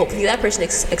here, and hopefully that person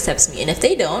accepts me. And if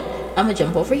they don't, I'm gonna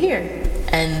jump over here,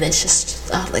 and it's just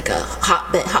like a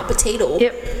hot potato.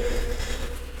 Yep.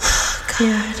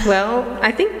 Yeah. Well,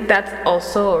 I think that's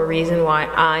also a reason why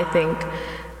I think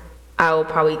I will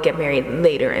probably get married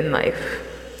later in life.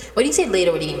 What do you say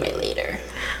later? What do you mean by later?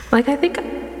 Like, I think.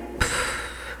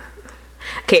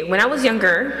 Okay, when I was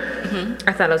younger,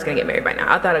 I thought I was gonna get married by now.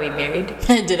 I thought I'd be married.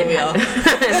 Didn't we all? and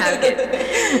have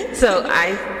kids. So I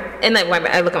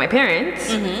look at my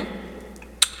parents.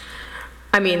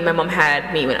 I mean, my mom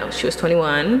had me when she was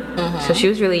 21, so she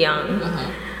was really young.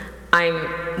 I'm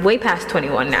way past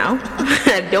 21 now.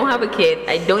 I don't have a kid.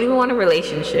 I don't even want a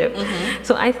relationship.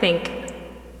 So I think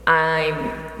I'm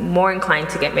more inclined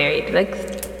to get married, like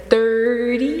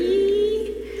 30.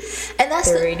 And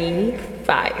that's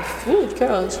 35. Ooh,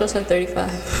 girl, you're supposed to have 35.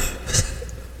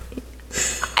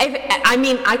 I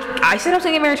mean, I said I was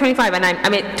gonna get married at 25, and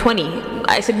I'm at 20.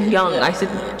 I said young. I said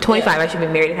 25. I should be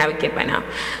married and have a kid by now.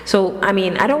 So I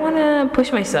mean, I don't want to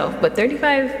push myself, but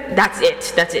 35. That's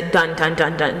it. Done.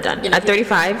 At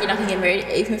 35. You're not gonna get married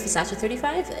even if it's after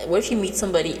 35. What if you meet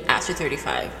somebody after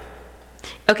 35?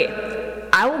 Okay,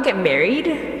 I will get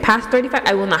married past 35.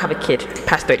 I will not have a kid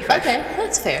past 35. Okay,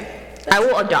 that's fair. I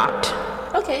will adopt.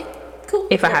 Okay, cool.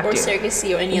 If I have or to.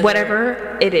 surrogacy or any other.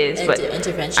 Whatever it is, but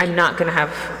intervention. I'm not gonna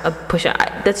have a push out.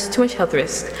 That's too much health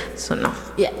risk. So no.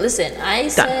 Yeah, listen, I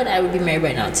said I would be married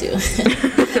right now too.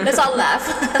 Let's all laugh.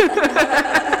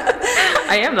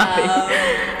 I am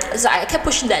laughing. So I kept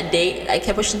pushing that date. I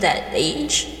kept pushing that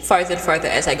age farther and farther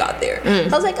as I got there. I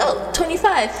was like, oh,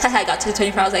 25. I got to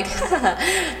 25. I was like,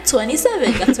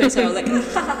 27. Got to 27. I was like,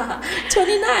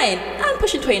 29. I'm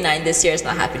pushing 29 this year. It's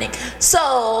not happening.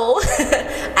 So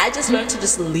I just learned to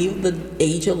just leave the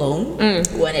age alone.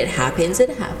 When it happens, it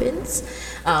happens.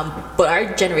 But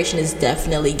our generation is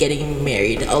definitely getting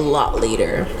married a lot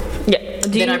later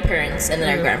than our parents and then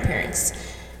our grandparents.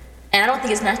 And I don't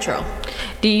think it's natural.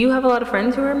 Do you have a lot of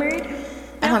friends who are married?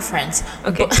 I don't have friends.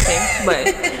 Okay, same. But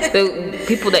the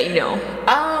people that you know.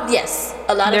 Yes.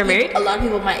 A lot They're of people, married? A lot of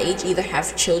people my age either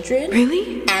have children.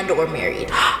 Really? And or married.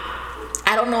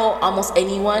 I don't know almost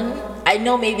anyone. I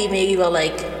know maybe but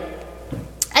like,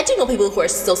 I do know people who are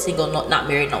still single, not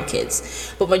married, no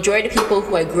kids. But majority of people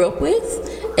who I grew up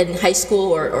with in high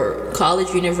school or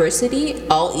college, university,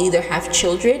 all either have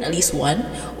children, at least one,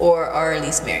 or are at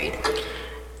least married.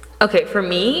 Okay, for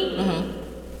me,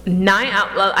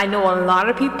 I know a lot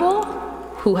of people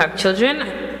who have children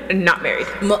and not married.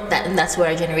 That's what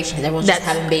our generation is. Everyone's just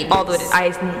having babies. Although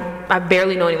I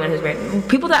barely know anyone who's married.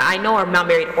 People that I know are not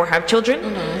married or have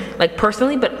children, like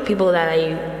personally, but people that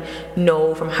I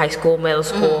know from high school, middle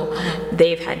school,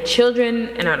 they've had children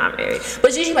and are not married. But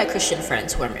it's usually my Christian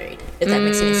friends who are married, if that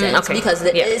makes any sense. Okay. Because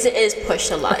it is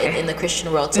pushed a lot in the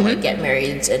Christian world to like get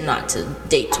married and not to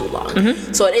date too long.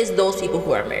 So it is those people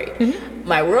who are married.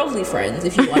 My worldly friends,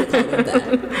 if you want to call them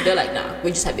that, they're like, nah,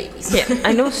 we just have babies. Yeah,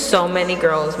 I know so many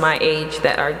girls my age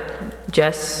that are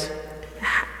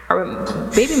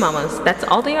baby mamas. That's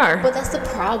all they are. But that's the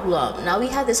problem. Now we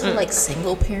have this whole like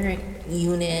single parent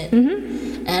unit,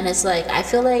 and it's like, I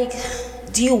feel like,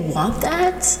 do you want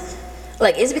that?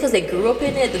 Like, is it because they grew up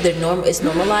in it that it's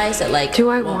normalized that like? Do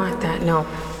I want that? No.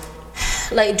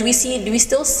 Like, do we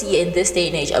still see in this day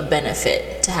and age a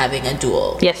benefit to having a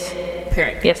dual? Yes.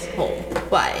 Parent. Yes. Home.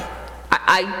 Why?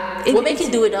 Women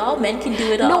can do it all. Men can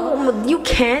do it all. No, you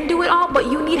can do it all, but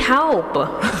you need help.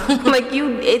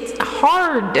 It's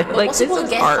hard. But like most this people is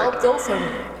get hard. help though from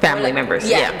Family members.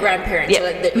 Yeah. grandparents. Yeah. So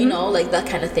like you know, like that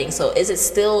kind of thing. So is it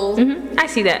still? I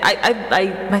see that.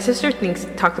 My sister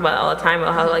talks about it all the time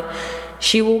about how like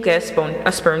she will get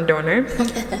a sperm donor,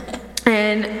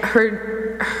 and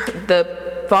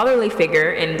the fatherly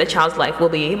figure in the child's life will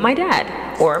be my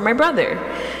dad or my brother,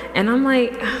 and I'm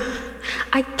like,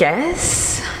 I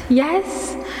guess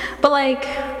yes, but like,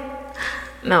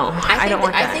 no, I don't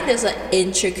want that. I think there's an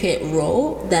intricate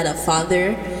role that a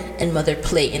father and mother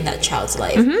play in that child's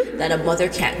life that a mother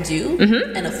can't do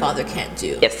and a father can't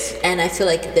do. Yes. And I feel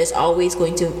like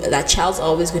that child's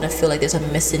always going to feel like there's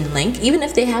a missing link, even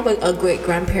if they have a great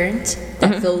grandparent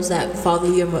that fills that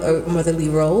fatherly or motherly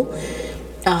role.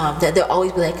 That they'll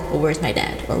always be like, well, where's my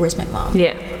dad, or where's my mom,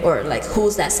 or like,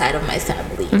 who's that side of my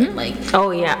family? And like,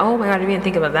 oh yeah, oh my god, I didn't even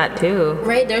think about that too.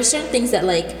 Right, there are certain things that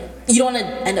like you don't want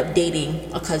to end up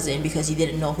dating a cousin because you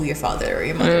didn't know who your father or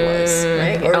your mother was,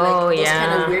 right? Or like those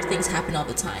kind of weird things happen all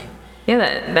the time.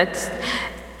 Yeah, that's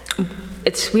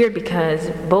it's weird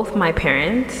because both my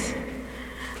parents,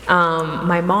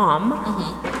 my mom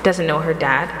doesn't know her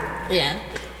dad. Yeah.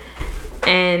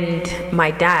 And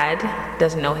my dad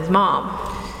doesn't know his mom.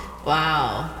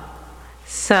 Wow.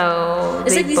 So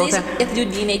it's like these days you have to do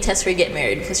DNA tests before you get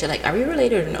married because you're like, are we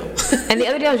related or no? And the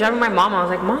other day I was driving my mom. I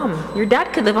was like, Mom, your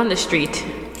dad could live on the street.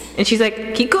 And she's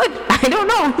like, he could. I don't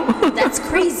know. That's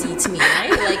crazy to me,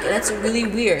 right? Like, that's really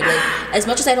weird. Like, as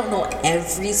much as I don't know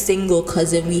every single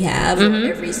cousin we have or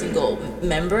every single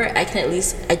member, I can at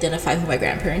least identify who my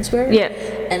grandparents were. Yeah.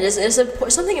 And there's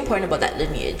something important about that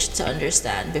lineage to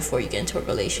understand before you get into a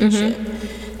relationship.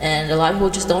 And a lot of people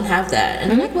just don't have that.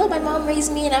 And they're like, well, my mom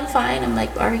raised me and I'm fine. I'm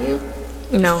like, are you?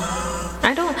 No.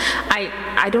 I don't.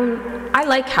 I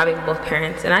like having both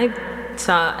parents, and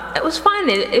it was fun.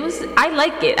 It was. I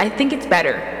like it. I think it's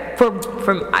better.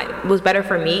 It was better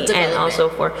for me and also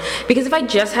because if I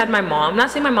just had my mom, I'm not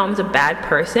saying my mom's a bad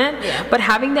person, but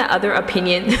having that other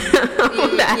opinion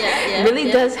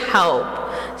really does help.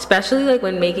 Especially like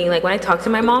when I talk to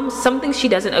my mom, some things she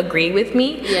doesn't agree with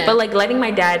me, but like letting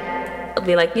my dad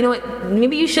be like, you know what,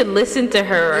 maybe you should listen to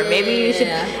her, or maybe you should.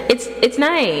 It's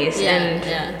nice, and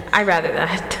I rather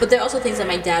that. But there are also things that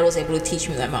my dad was able to teach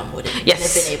me that my mom wouldn't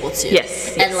have been able to.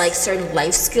 Yes. And like certain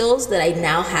life skills that I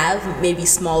now have, maybe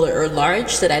smaller or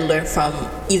large, that I learned from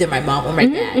either my mom or my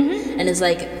dad. And it's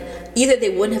like, either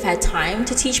they wouldn't have had time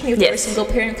to teach me if they were a single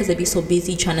parent because they'd be so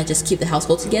busy trying to just keep the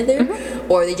household together,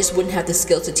 or they just wouldn't have the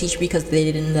skills to teach me because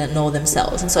they didn't know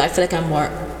themselves. And so I feel like I'm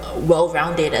more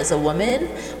well-rounded as a woman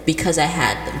because I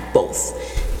had both.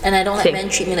 And I don't let men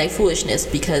treat me like foolishness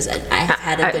because I have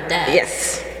had a good dad.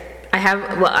 Yes. I have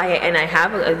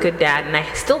a good dad, and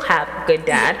I still have a good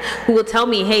dad who will tell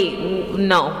me, hey,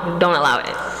 no, don't allow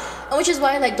it. Which is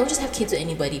why, like, don't just have kids with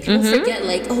anybody. People forget,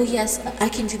 like, oh yes, I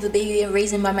can do the baby and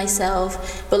raise him by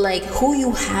myself. But like, who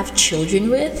you have children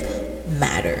with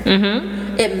matter.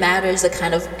 It matters the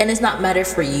kind of, and it's not matter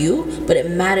for you, but it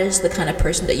matters the kind of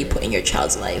person that you put in your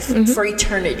child's life for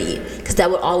eternity, because that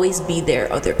will always be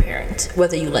their other parent,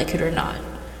 whether you like it or not.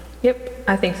 Yep,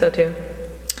 I think so too.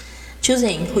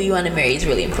 Choosing who you want to marry is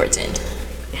really important,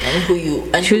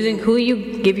 and choosing who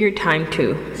you give your time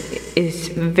to is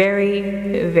very,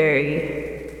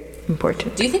 very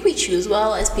important. Do you think we choose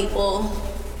well as people?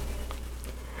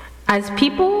 As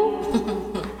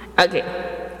people? Okay.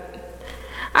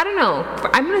 I don't know.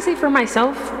 I'm going to say for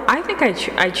myself, I think I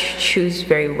choose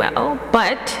very well.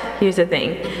 But here's the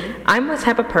thing. I'm the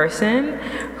type of person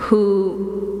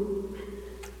who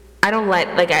I don't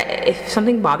if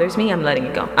something bothers me, I'm letting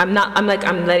it go. I'm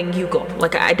letting you go.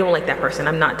 Like, I don't like that person.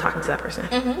 I'm not talking to that person.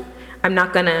 I'm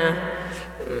not going to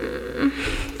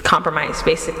compromise,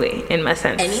 basically, in my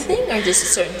sense. Anything, or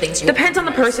just certain things? Depends on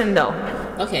the person, though.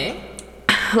 Okay.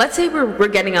 Let's say we're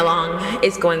getting along.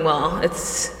 It's going well.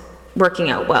 It's working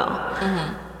out well.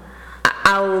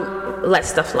 I'll let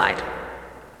stuff slide.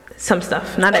 Some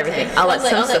stuff, not everything. I'll let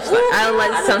some stuff slide. I'll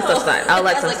let some stuff slide. I'll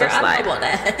let some stuff slide.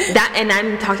 That, and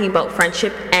I'm talking about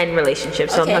friendship and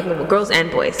relationships. So I'm talking about girls and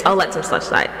boys. I'll let some stuff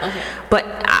slide. But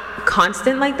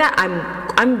constant like that,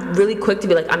 I'm really quick to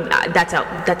be like, that's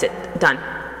out. That's it. Done.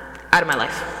 Out of my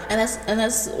life. And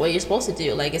that's what you're supposed to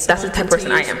do. Like, it's that's the type of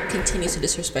person I am. Continues to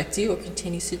disrespect you or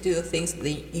continues to do the things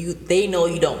they know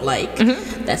you don't like.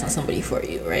 That's not somebody for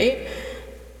you, right?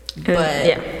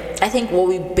 But I think what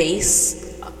we base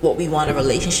what we want a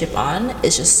relationship on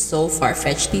is just so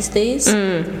far-fetched these days.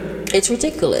 It's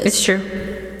ridiculous. It's true.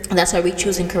 And that's why we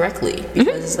choose incorrectly,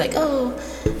 because it's like, oh,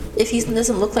 if he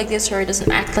doesn't look like this, or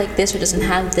doesn't act like this, or doesn't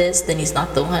have this, then he's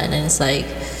not the one. And it's like,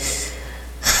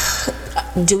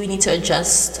 do we need to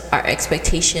adjust our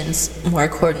expectations more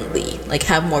accordingly? Like,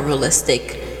 have more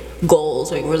realistic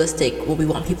goals, or realistic what we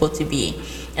want people to be.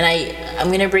 And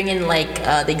I'm gonna bring in like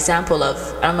the example of,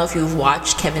 I don't know if you've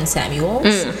watched Kevin Samuels.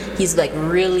 He's like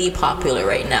really popular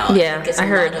right now. Yeah, I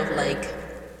heard. A lot of like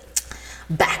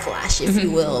backlash, if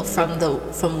you will,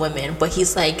 from women. But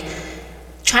he's like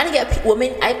trying to get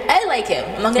women. I like him.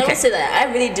 I'm not gonna say that.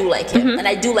 I really do like him, and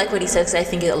I do like what he says, because I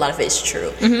think a lot of it is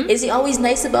true. Is he always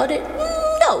nice about it?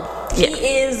 No, he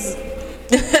is.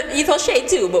 He throws shade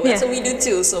too, but that's what we do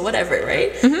too. So whatever,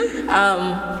 right?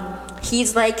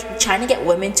 he's like trying to get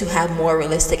women to have more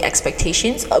realistic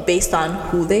expectations based on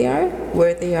who they are,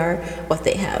 where they are, what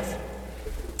they have.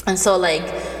 And so like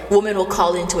women will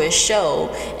call into his show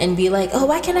and be like, oh,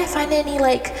 why can't I find any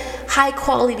like high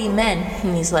quality men?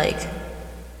 And he's like,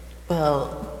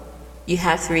 well, you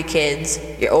have 3 kids,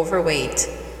 you're overweight.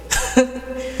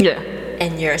 Yeah.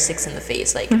 And you're a 6 in the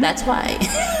face. Like, that's why.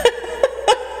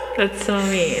 That's so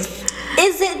mean.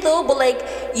 Is it though? But like,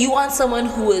 you want someone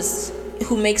who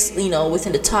makes, you know,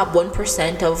 within the top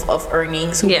 1% of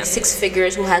earnings, who makes 6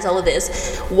 figures, who has all of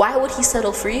this. Why would he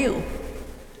settle for you?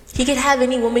 He could have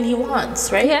any woman he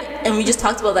wants, right? Yeah. And we just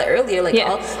talked about that earlier, like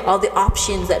all the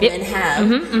options that men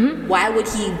have. Why would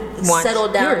he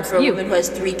settle down for a woman who has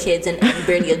 3 kids and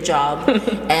barely a job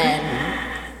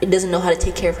and doesn't know how to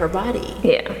take care of her body?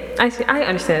 Yeah, I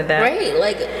understand that. Right?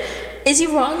 Like, is he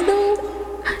wrong though?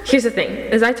 Here's the thing: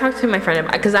 is I talked to my friend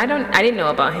about, because I didn't know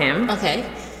about him. Okay.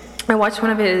 I watched one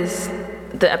of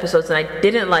the episodes and I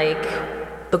didn't like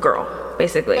the girl.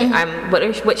 Basically,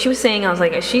 what she was saying, I was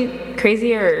like, is she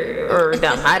crazy or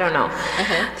dumb? I don't know.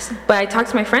 But I talked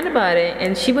to my friend about it,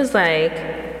 and she was like,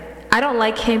 I don't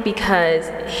like him because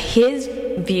his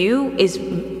view is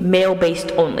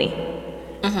male-based only.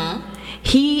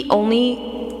 He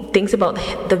only thinks about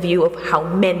the view of how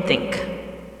men think.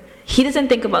 He doesn't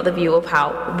think about the view of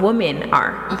how women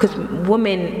are, because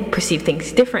women perceive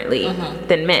things differently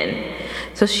than men.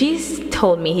 So she's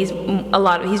told me he's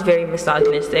very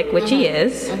misogynistic, which he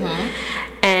is,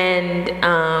 and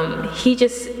he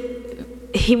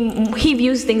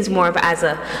views things more of as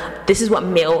this is what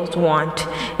males want,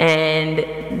 and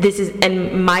this is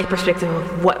my perspective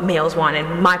of what males want,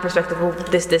 and my perspective of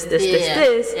this.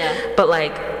 Yeah. But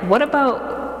like, what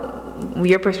about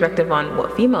your perspective on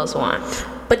what females want?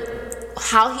 But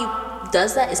how he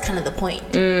does that is kind of the point,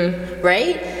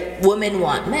 right? Women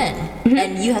want men,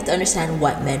 and you have to understand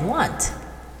what men want,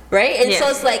 right? And so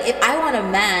it's like, if I want a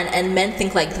man and men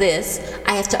think like this,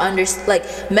 I have to understand,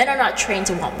 like, men are not trained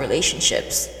to want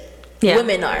relationships.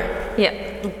 Women are.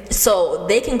 So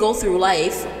they can go through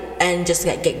life and just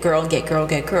get girl,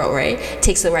 right? It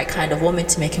takes the right kind of woman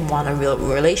to make him want a real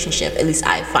relationship, at least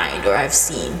I find, or I've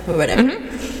seen, or whatever.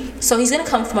 So he's gonna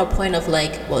come from a point of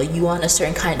like, well, you want a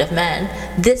certain kind of man.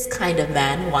 This kind of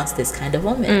man wants this kind of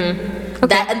woman. And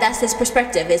that's his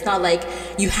perspective. It's not like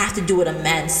you have to do what a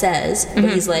man says, but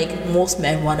he's like, most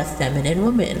men want a feminine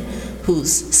woman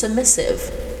who's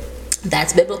submissive.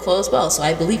 That's biblical as well, so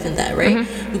I believe in that, right?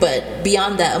 But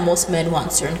beyond that, most men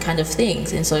want certain kind of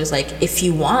things. And so it's like, if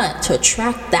you want to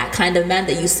attract that kind of man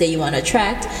that you say you want to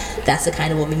attract, that's the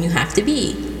kind of woman you have to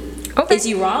be. Okay. Is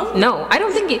he wrong? No, I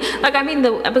don't think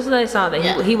the episode that I saw,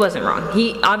 that he wasn't wrong.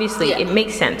 He obviously, it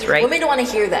makes sense, right? Women don't want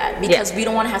to hear that, because we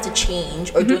don't want to have to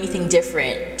change or do anything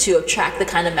different to attract the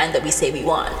kind of man that we say we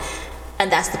want.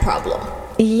 And that's the problem.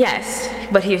 Yes,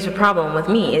 but here's the problem with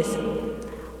me is,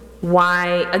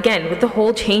 why, again, with the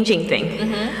whole changing thing,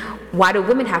 why do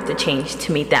women have to change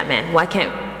to meet that man? Why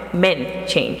can't men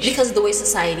change? Because of the way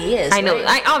society is. I know.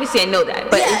 Right? I know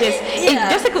that, but it's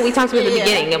just like what we talked about at the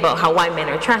beginning about how why men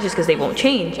are trash is because they won't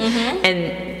change,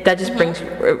 and that just brings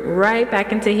right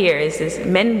back into here. Is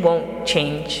men won't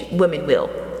change, women will.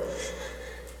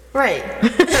 Right.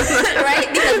 Right,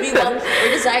 because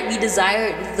we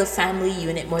desire the family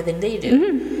unit more than they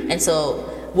do, and so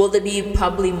will there be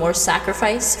probably more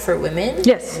sacrifice for women?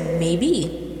 Yes,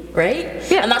 maybe. Right?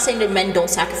 Yeah. I'm not saying that men don't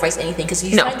sacrifice anything, because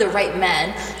if you find the right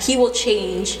man, he will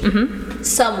change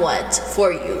somewhat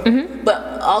for you.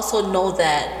 But also know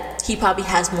that he probably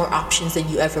has more options than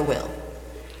you ever will.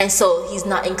 And so he's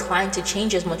not inclined to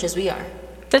change as much as we are.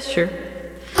 That's true.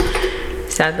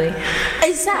 Sadly.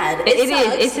 It's sad. It is.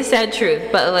 It's a sad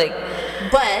truth, but like,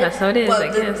 that's how it is, I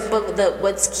guess. But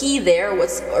what's key there,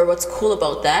 what's cool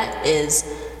about that is,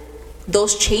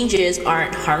 those changes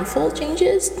aren't harmful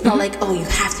changes. It's not like, oh, you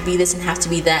have to be this and have to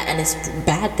be that, and it's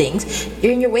bad things.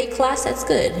 You're in your weight class, that's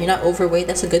good. You're not overweight,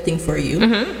 that's a good thing for you.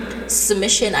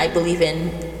 Submission, I believe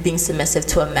in being submissive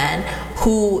to a man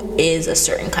who is a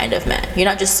certain kind of man. You're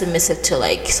not just submissive to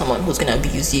like someone who's gonna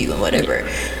abuse you and whatever,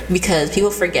 because people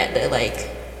forget that like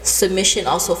submission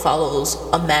also follows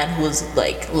a man who is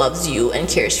like loves you and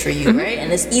cares for you, right?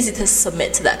 And it's easy to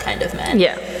submit to that kind of man.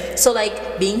 So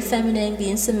like being feminine,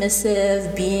 being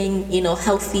submissive, being,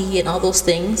 healthy and all those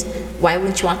things, why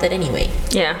wouldn't you want that anyway?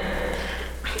 Yeah,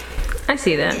 I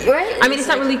see that. Right? I mean, it's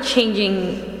not really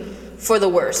changing for the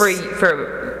worse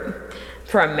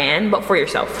for a man, but for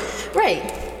yourself.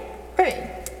 Right.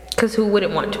 Because who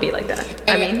wouldn't want to be like that?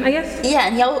 I guess. Yeah,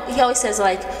 and he always says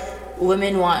like,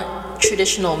 women want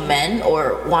traditional men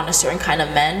or want a certain kind of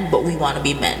men, but we want to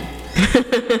be men.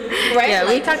 Right? Yeah,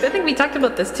 like, I think we talked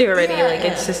about this too already. Yeah, like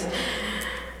yeah. it's just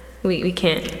we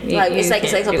can't. It's like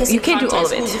a you can't do all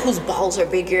of it. Whose balls are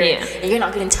bigger, Yeah. and you're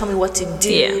not gonna tell me what to do,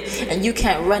 Yeah. and you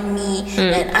can't run me,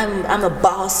 and I'm a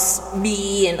boss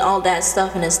me, and all that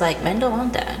stuff. And it's like, men don't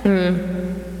want that.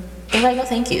 They're like, no,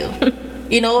 thank you.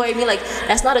 You know what I mean? Like,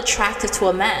 that's not attractive to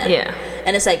a man. Yeah.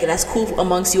 And it's like, that's cool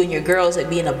amongst you and your girls, like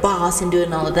being a boss and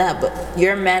doing all of that. But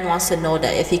your man wants to know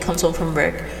that if he comes home from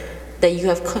work, that you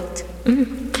have cooked.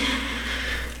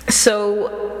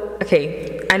 So,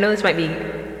 okay, I know this might be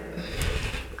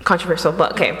controversial,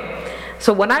 but okay.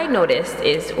 So what I noticed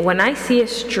is when I see a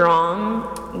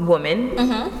strong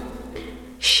woman,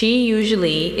 she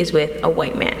usually is with a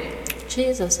white man.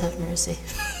 Jesus have mercy.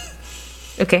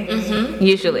 Okay?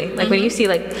 Usually. Like when you see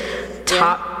like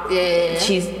top, Yeah.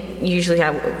 she's usually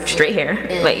have straight hair.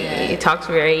 Like it talks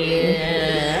very.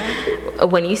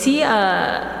 When you see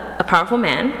a powerful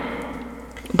man,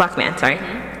 black man, sorry,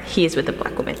 he is with a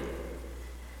black woman.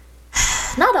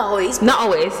 Not always. Not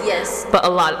always. Yes. But a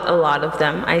lot of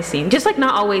them I've seen. Just like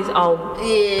not always all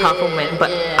powerful women,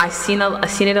 but I've seen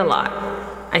it a lot.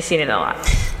 I've seen it a lot.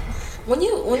 When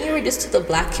you reduce to the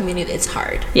black community, it's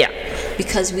hard. Yeah.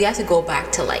 Because we have to go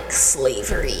back to like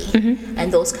slavery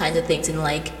and those kinds of things, and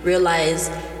like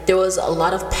realize there was a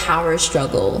lot of power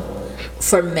struggle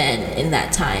for men in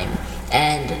that time,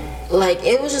 and like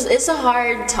it's a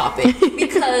hard topic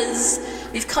because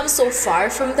we've come so far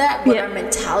from that, but our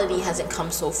mentality hasn't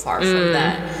come so far from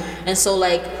that. And so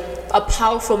like a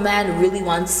powerful man really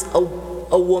wants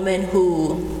a woman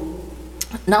who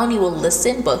not only will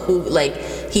listen, but who like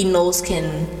he knows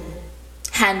can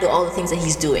handle all the things that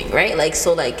he's doing, right? Like,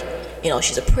 so like, you know,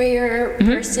 she's a prayer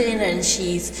person, and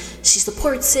she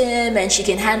supports him, and she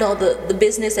can handle the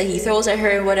business that he throws at her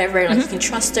and whatever, and like you can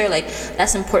trust her. Like,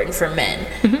 that's important for men.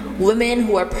 Women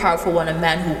who are powerful want a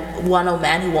man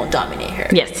who won't dominate her.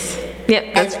 Yes.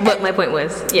 Yep. That's what my point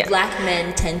was. Yeah. Black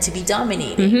men tend to be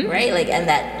dominating, right? Like, and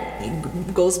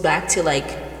that goes back to like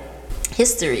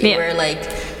history, where like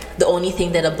the only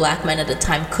thing that a black man at the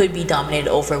time could be dominated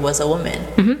over was a woman.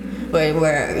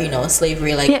 Where you know,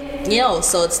 slavery, like you know,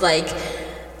 so it's like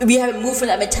we haven't moved from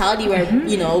that mentality where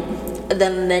you know,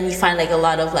 then you find like a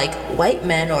lot of like white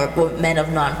men or men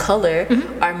of non-color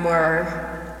are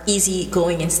more easy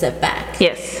going and step back.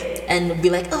 Yes. And be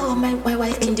like, oh, my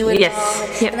wife can do it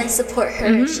all, and I support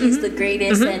her. She's the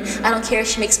greatest, and I don't care if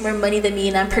she makes more money than me,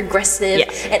 and I'm progressive,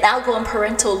 and I'll go on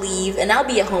parental leave, and I'll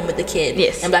be at home with the kid.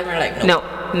 Yes. And black men are like, no,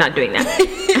 not doing that.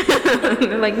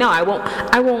 They're like, no, I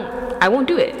won't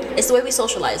do it. It's the way we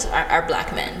socialize our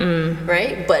black men,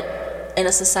 right? But in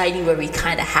a society where we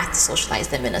kind of have to socialize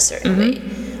them in a certain way,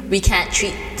 we can't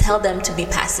tell them to be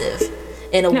passive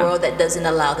in a world that doesn't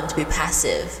allow them to be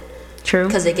passive. True.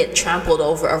 Because they get trampled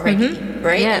over already,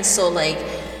 right? Yeah. And so, like,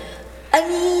 I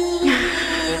mean,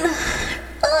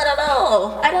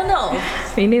 I don't know.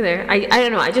 Me neither. I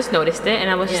don't know. I just noticed it, and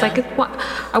I was just like,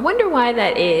 I wonder why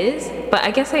that is. But I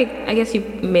guess you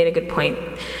made a good point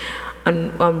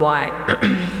on why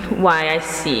why I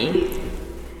see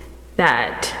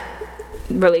that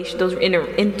those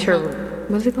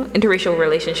what's it called? Interracial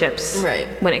relationships. Right.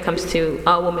 When it comes to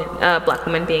a black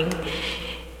woman being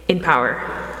in power.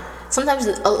 Sometimes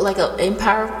like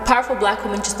powerful black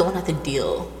women just don't have to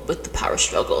deal with the power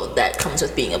struggle that comes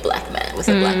with being a black man,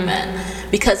 black man,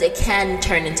 because it can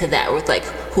turn into that with like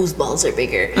whose balls are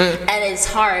bigger, and it's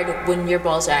hard when your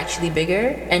balls are actually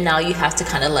bigger, and now you have to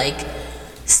kind of like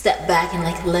step back and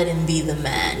like let him be the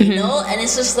man, you know? And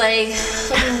it's just like,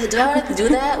 do I want to do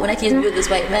that when I can be with this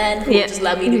white man who just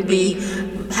allow me to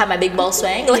have my big ball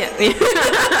swing? Like, you know what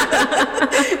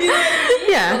I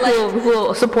mean? Like, who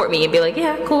will support me and be like,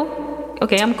 yeah, cool,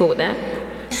 okay, I'm cool with that.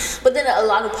 But then a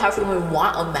lot of powerful women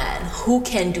want a man who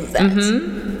can do that,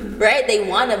 right? They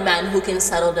want a man who can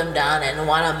settle them down and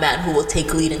want a man who will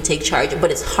take lead and take charge.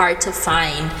 But it's hard to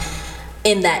find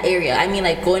in that area. I mean,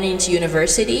 like going into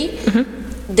university,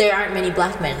 there aren't many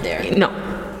black men there. No,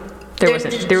 there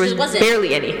wasn't. There was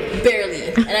barely any. Barely.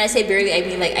 And I say barely, I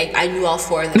mean like I knew all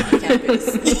four of them on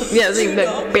campus. Yeah,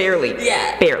 like, barely.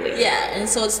 Yeah. Barely. Yeah, and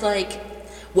so it's like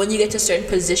when you get to certain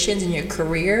positions in your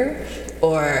career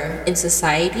or in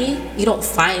society, you don't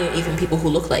find even people who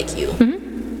look like you.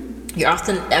 You're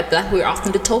often we're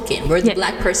often the token. We're the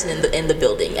black person in the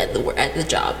building at the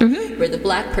job. We're the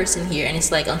black person here, and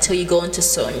it's like until you go into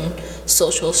certain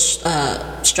social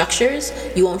structures,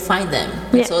 you won't find them.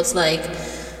 And so it's like,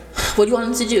 what do you want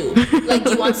them to do? Like,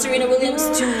 do you want Serena Williams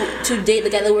to date the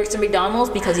guy that works at McDonald's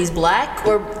because he's black,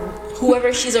 or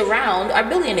whoever she's around are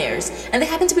billionaires, and they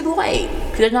happen to be white.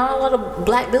 There's not a lot of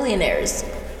black billionaires.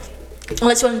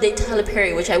 Unless you want to date Tyler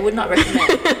Perry, which I would not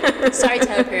recommend. Sorry,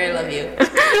 Tyler Perry, I love you.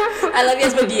 I love you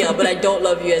as Medea, but I don't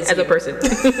love you as a person.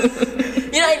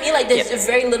 You know what I mean? Like, there's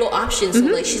very little options. So,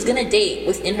 like, she's gonna date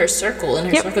within her circle, and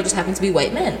her circle just happens to be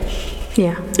white men.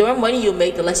 Yeah. The more money you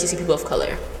make, the less you see people of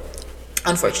color.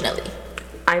 Unfortunately.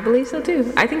 I believe so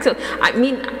too. I think so. I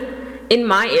mean, in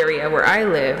my area where I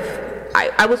live,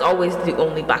 I was always the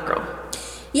only black girl.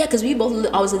 Yeah, because we both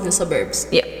always lived in the suburbs.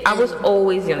 Yeah, I was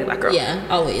always the only black girl. Yeah,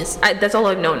 always. That's all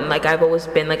I've known. Like, I've always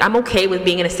been like, I'm okay with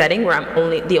being in a setting where I'm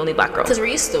the only black girl. Because we're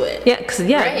used to it. Yeah,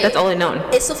 right. That's all I've known.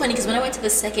 It's so funny because when I went to the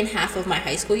second half of my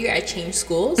high school year, I changed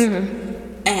schools,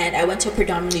 and I went to a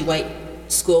predominantly white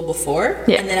school before,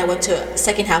 and then I went to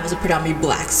second half was a predominantly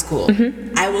black school.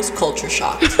 I was culture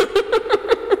shocked.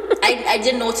 I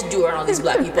didn't know what to do around all these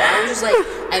black people. I was just like,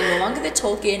 I'm no longer the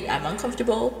token. I'm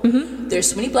uncomfortable. There's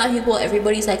so many black people.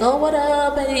 Everybody's like, oh, what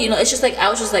up? And, you know, it's just like, I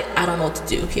was just like, I don't know what to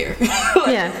do here.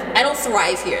 I don't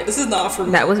thrive here. This is not for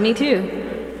me. That was me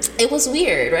too. It was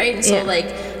weird, right? And so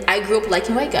like, I grew up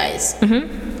liking white guys.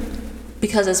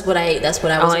 Because that's what I was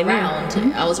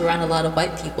around. I was around a lot of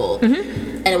white people.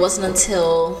 And it wasn't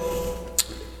until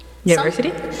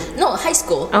university? No, high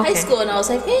school. Okay. High school, and I was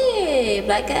like, hey,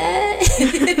 black guy.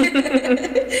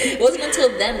 It wasn't until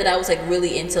then that I was like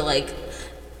really into like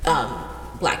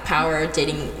black power,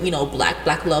 dating, you know,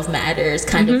 black love matters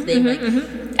kind of thing. Like,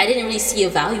 I didn't really see a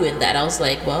value in that. I was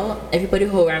like, well, everybody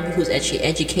who around me who's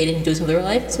educated and doing something with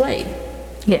their life is white.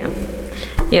 Yeah,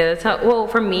 that's how. Well,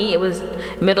 for me, it was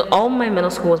all my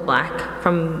middle school was black.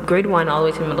 From grade 1 all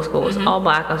the way to middle school was all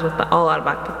black. I was with a lot of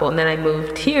black people, and then I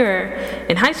moved here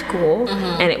in high school,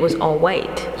 and it was all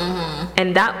white.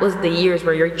 And that was the years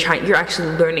where you're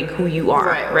actually learning who you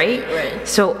are, right?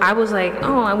 So I was like,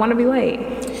 oh, I want to be white.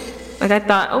 Like, I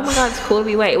thought, oh my God, it's cool to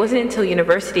be white. It wasn't until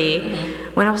university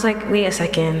when I was like, wait a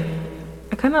second,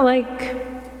 I kind of like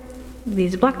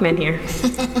these black men here,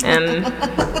 and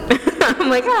I'm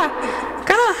like,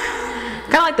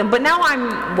 kind of like them. But now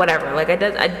I'm whatever. Like,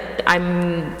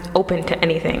 I'm open to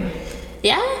anything.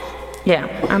 Yeah,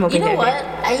 I'm open to anything. You know what?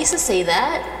 I used to say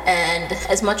that, and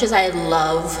as much as I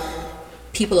love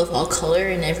people of all color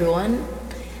and everyone,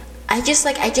 I just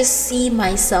see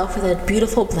myself with a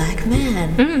beautiful black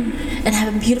man and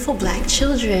having beautiful black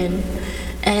children.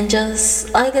 And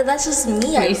just like, that's just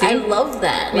me. I love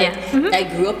that. Like, I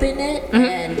grew up in it,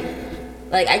 and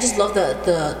like, I just love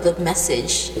the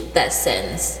message that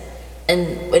sends.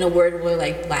 And in a world where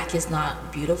like black is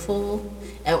not beautiful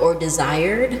or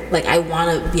desired, like, I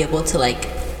want to be able to like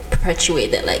perpetuate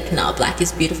that. Like, no, black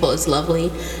is beautiful, it's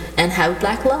lovely, and have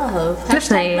black love. That's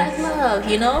nice. Black love,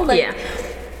 you know, like. Yeah.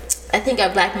 I think our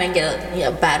black men get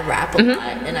a bad rap a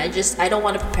lot, and I don't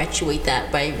want to perpetuate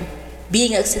that by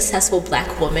being a successful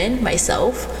black woman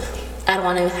myself. I don't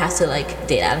want to have to like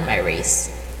date out of my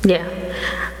race. Yeah.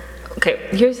 Okay,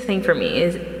 here's the thing for me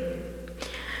is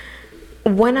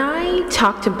when I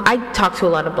talk to a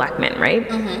lot of black men,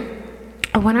 right?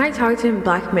 When I talk to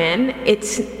black men,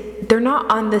 they're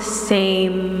not on the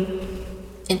same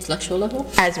intellectual level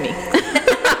as me.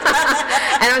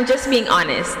 And I'm just being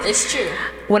honest. It's true.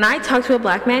 When I talk to a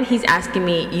black man, he's asking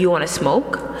me, you want to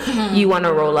smoke? You want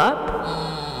to roll up?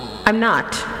 I'm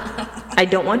not. I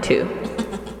don't want to.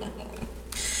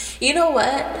 You know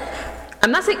what?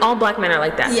 I'm not saying all black men are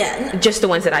like that. Yeah. Just the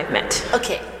ones that I've met.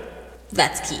 Okay.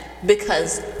 That's key.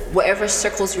 Because whatever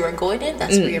circles you are going in,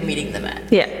 that's where you're meeting them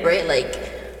at. Yeah. Right? Like,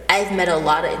 I've met a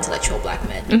lot of intellectual black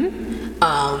men.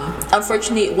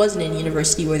 Unfortunately, it wasn't in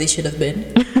university where they should have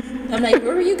been. I'm like,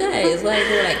 where were you guys? Like,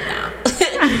 they're like, nah.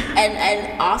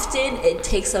 and often it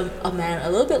takes a man a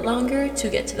little bit longer to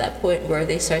get to that point where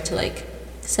they start to like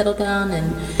settle down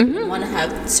and want to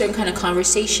have certain kind of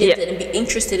conversations and be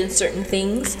interested in certain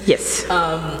things. Yes.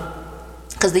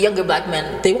 Because the younger black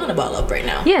men, they want to ball up right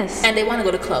now. Yes. And they want to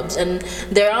go to clubs, and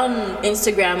they're on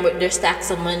Instagram with their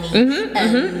stacks of money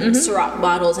and Ciroc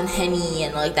bottles and Henny,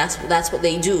 and like that's what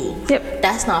they do. Yep.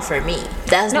 That's not for me.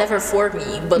 That's never for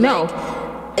me. But like,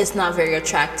 it's not very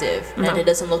attractive, and it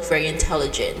doesn't look very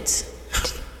intelligent.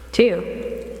 To you.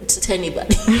 To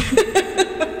anybody.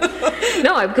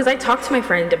 No, because I talked to my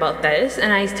friend about this,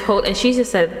 and she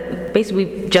just said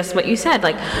basically just what you said.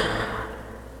 Like,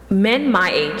 men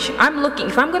my age, I'm looking.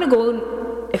 If I'm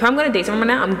gonna date someone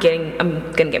now, I'm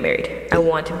gonna get married. I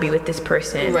want to be with this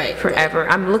person forever.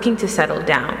 Right. I'm looking to settle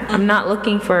down. I'm not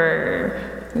looking for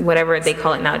whatever they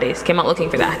call it nowadays. I'm not looking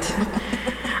for that.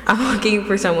 I'm looking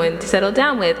for someone to settle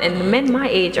down with, and the men my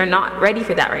age are not ready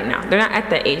for that right now. They're not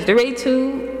at that age. They're ready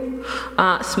to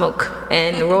smoke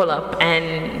and roll up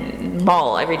and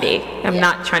ball every day. I'm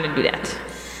not trying to do that.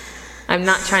 I'm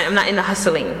not in the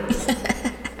hustling.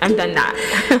 I'm done that.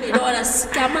 You don't want to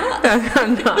scammer?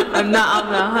 I'm not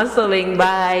on the hustling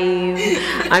vibe.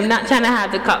 I'm not trying to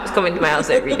have the cops come into my house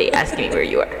every day asking me where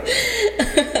you are.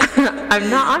 I'm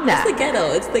not on that. It's the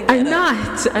ghetto. It's the ghetto. I'm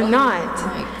not. Oh my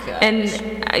gosh. And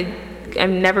I've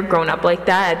never grown up like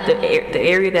that. The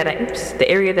area that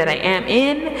I am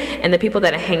in, and the people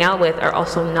that I hang out with are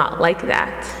also not like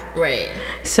that. Right.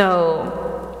 So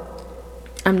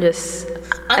I'm just,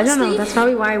 I don't know. That's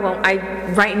probably why I won't.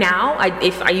 Right now,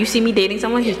 if you see me dating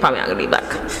someone, he's probably not gonna be black.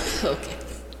 Okay.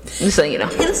 Just so you know.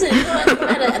 Listen, you know what?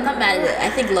 I'm not mad at it. I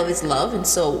think love is love, and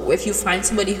so if you find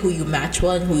somebody who you match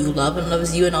well and who you love and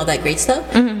loves you and all that great stuff,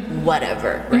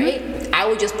 whatever, right? I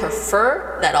would just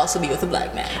prefer that also be with a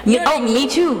black man. You know what I mean? Me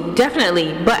too,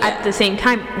 definitely. But at the same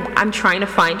time, I'm trying to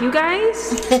find you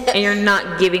guys, and you're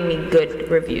not giving me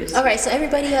good reviews. All right, so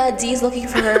everybody, D is looking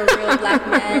for a real black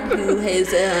man who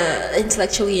is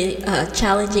intellectually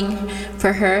challenging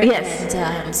for her. Yes.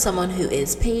 And someone who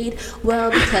is paid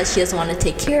well because she doesn't want to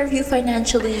take care of you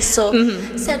financially. So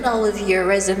send all of your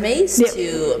resumes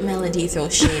to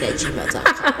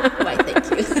melodieThrowShade@gmail.com. Why,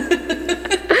 thank you.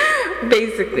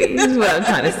 Basically, this is what I'm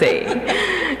trying to say.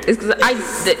 It's because I'm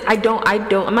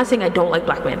not saying I don't like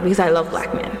black men, because I love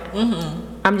black men.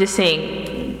 I'm just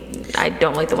saying I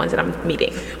don't like the ones that I'm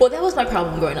meeting. Well, that was my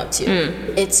problem growing up too.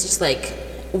 It's just like,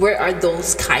 where are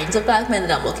those kinds of black men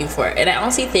that I'm looking for? And I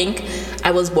honestly think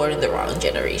I was born in the wrong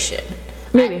generation.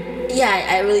 Maybe.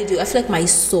 I really do. I feel like my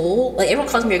soul, like everyone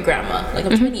calls me a grandma. Like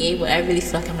I'm 28, but I really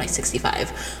feel like I'm like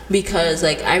 65, because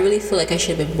like I really feel like I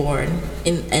should have been born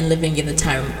in and living in the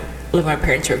time when my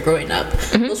parents were growing up.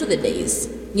 Those were the days.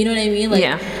 You know what I mean? Like,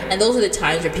 and those are the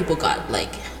times where people got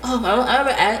like, I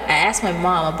remember I asked my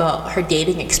mom about her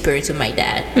dating experience with my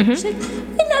dad. She's like,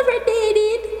 we never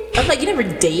dated. I'm like, you never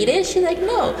dated? She's like,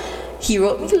 no. He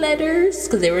wrote me letters,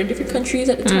 because they were in different countries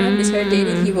at the time. They started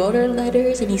dating. He wrote her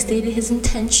letters, and he stated his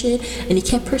intention, and he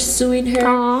kept pursuing her.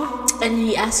 Aww. And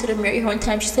he asked her to marry her one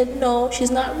time. She said, no,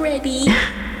 she's not ready.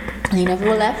 And he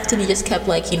never left, and he just kept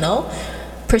like,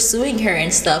 pursuing her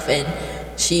and stuff. And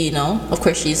she, of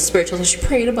course she's spiritual, so she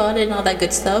prayed about it and all that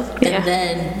good stuff. And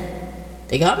then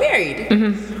they got married.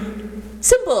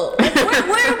 Simple. Like,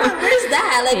 where's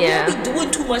that? Like, we don't be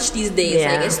doing too much these days.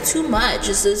 Like, it's too much.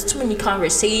 There's too many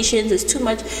conversations. There's too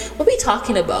much. What are we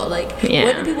talking about? Like,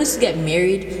 when do people used to get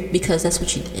married because that's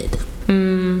what you did?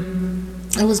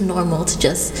 It was normal to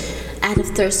just, at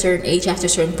a certain age, after a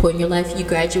certain point in your life, you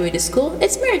graduated school,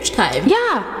 it's marriage time.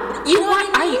 Yeah. You know what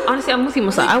I mean? Honestly, I'm with you,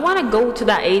 Musa. I want to go to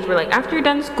that age where, like, after you're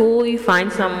done school, you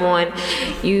find someone,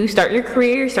 you start your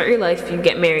career, you start your life, you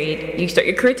get married, you start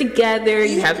your career together,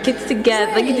 you have kids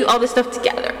together, like, you do all this stuff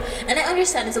together. And I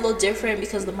understand it's a little different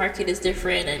because the market is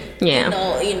different, and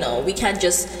we can't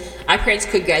just. Our parents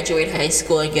could graduate high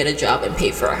school and get a job and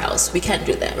pay for our house. We can't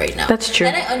do that right now. That's true.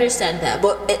 And I understand that,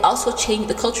 but it also changed.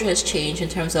 The culture has changed in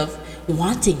terms of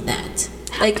wanting that.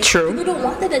 Like, people don't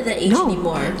want that at that age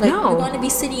anymore. Like, we want to be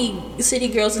city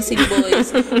girls and city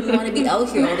boys. We want to be out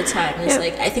here all the time. And it's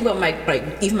like, I think about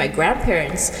even my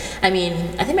grandparents. I mean,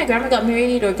 I think my grandma got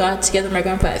married or got together with my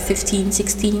grandpa at 15,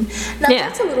 16. Now,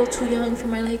 that's a little too young for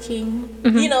my liking.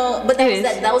 But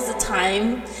that was the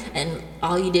time, and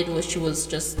all you did was she was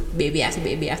just baby after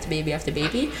baby after baby after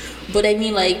baby. But I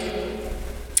mean, like,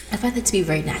 I find that to be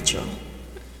very natural.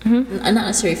 Not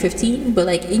necessarily 15, but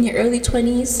like in your early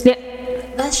 20s. Yeah.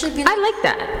 That should be. I like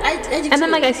that. I do and then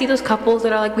too. like I see those couples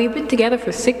that are like, we've been together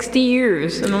for 60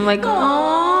 years, and I'm like,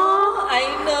 oh, I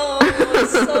know.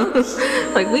 It's so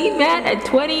cute. Like, we met at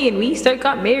 20 and we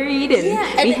got married and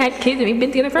we had kids and we've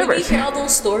been together forever. When you hear all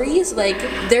those stories, like,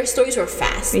 their stories were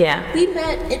fast. Yeah. We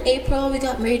met in April, we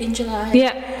got married in July.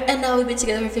 Yeah. And now we've been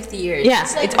together for 50 years. Yeah,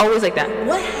 it's always like that.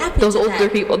 What happened those to older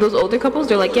that? people, those older couples,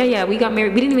 they're like, yeah, we got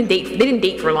married. We didn't even date. They didn't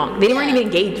date for long. They weren't even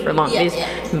engaged for long.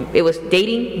 It was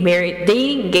dating, married,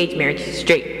 dating, engaged, marriage,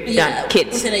 straight, done,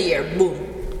 kids. Within a year, boom.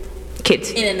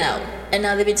 Kids. In and out. And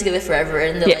now they've been together forever,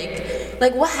 and they're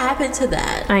like, what happened to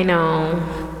that? I know.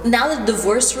 Now the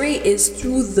divorce rate is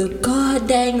through the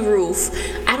goddamn roof.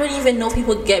 I don't even know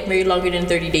people get married longer than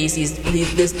 30 days.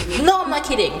 No, I'm not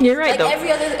kidding. You're right. Like, though.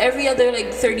 every other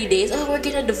like 30 days. Oh, we're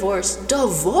getting a divorce.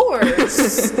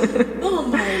 Divorce. Oh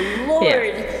my lord.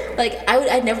 Yeah. Like,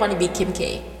 I'd never want to be Kim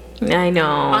K. I know.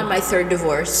 On my third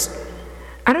divorce.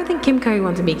 I don't think Kim K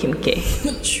wants to be Kim K.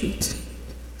 Shoot.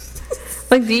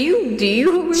 Like, do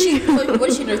you? What is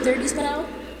she in her 30s now?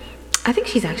 I think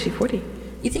she's actually 40.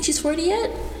 You think she's 40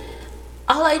 yet?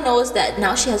 All I know is that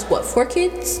now she has 4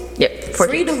 kids? Yep, 4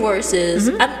 3 kids. divorces.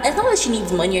 It's not that she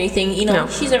needs money or anything. No.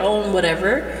 She's her own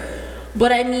whatever.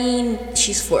 But I mean,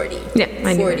 she's 40. Yeah,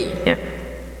 I know. 40. Yeah.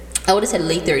 I would have said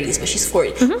late 30s, but she's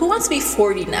 40. Who wants to be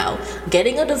 40 now,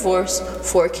 getting a divorce,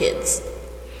 4 kids?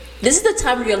 This is the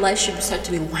time where your life should start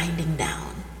to be winding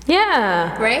down.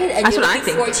 Yeah. Right? And That's you're what I looking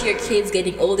think. forward to your kids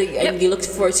getting older, and you look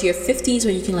forward to your 50s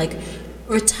when you can like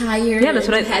retire. Yeah, that's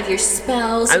and what you have your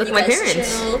spouse. I and look at you my guys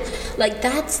parents. chill. Like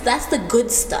that's the good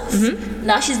stuff.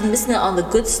 Now she's missing out on the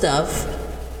good stuff.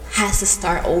 Has to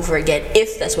start over again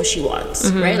if that's what she wants,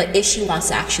 right? Like if she wants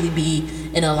to actually be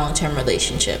in a long-term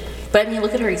relationship. But I mean,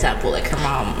 look at her example, like her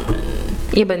mom.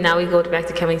 Yeah, but now we go back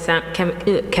to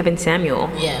Kevin Samuel.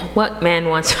 Yeah. What man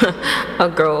wants a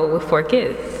girl with 4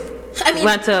 kids? I mean,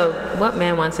 What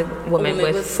man wants a woman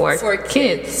with four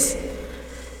kids?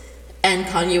 And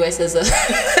Kanye West is a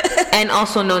And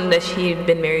also known that she'd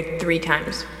been married 3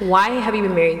 times. Why have you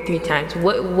been married 3 times?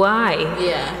 Why?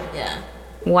 yeah.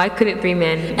 Why couldn't 3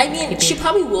 men? I mean, she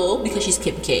probably will because she's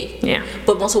Kim K. Yeah.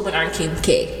 But most women aren't Kim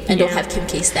K and don't Yeah. have Kim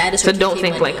K status. So or Kim don't K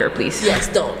think money. like her, please. Yes,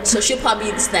 don't. So she'll probably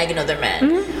snag another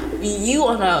man. You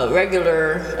on a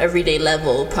regular, everyday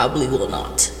level probably will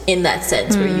not. In that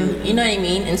sense, where you know what I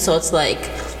mean? And so it's like,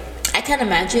 I can't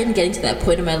imagine getting to that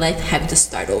point in my life having to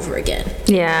start over again.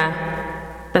 Yeah,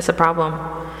 that's a problem.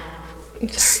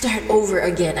 Start over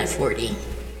again at 40.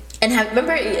 And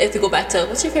remember, if you go back to,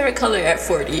 what's your favorite color at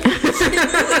 40? Can you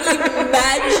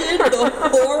imagine the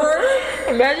horror?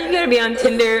 Imagine you gotta be on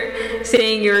Tinder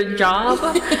saying your job,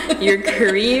 your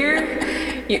career,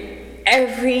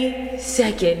 every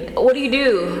second. What do you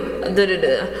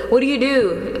do? What do you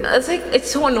do? It's like,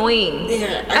 it's so annoying.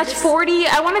 Yeah, At 40,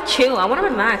 I want to chill. I want to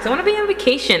relax. I want to be on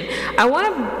vacation. I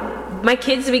want my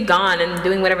kids to be gone and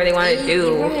doing whatever they want to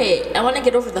do. Right. I want to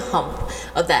get over the hump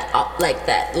of that, like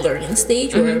that learning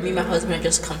stage where me and my husband are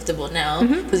just comfortable now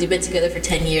because we've been together for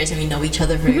 10 years and we know each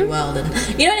other very well. And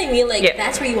you know what I mean? Like, Yeah.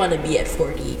 that's where you want to be at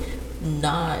 40,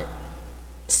 not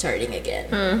starting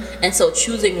again. And so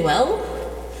choosing well,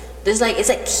 it's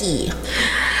like key.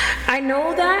 I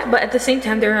know that, but at the same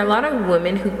time, there are a lot of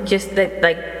women who just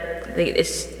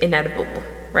it's inedible,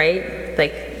 right?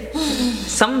 Like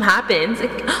something happens.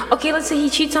 Like, okay, let's say he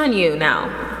cheats on you now.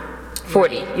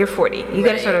 40, you're 40. You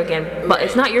gotta start again, but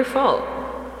it's not your fault.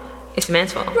 It's the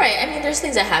man's fault. Right. I mean, there's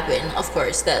things that happen, of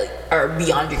course, that are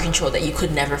beyond your control that you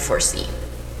could never foresee.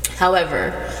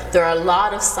 However, there are a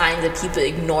lot of signs that people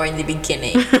ignore in the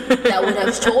beginning that would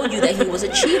have told you that he was a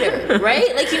cheater,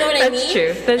 right? Like, you know what I mean? That's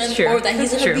true. That's true. Or that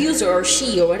he's an abuser or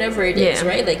she or whatever it is, Yeah.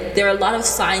 right? Like, there are a lot of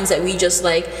signs that we just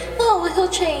like, oh, he'll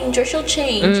change or she'll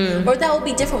change. Or that will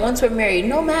be different once we're married.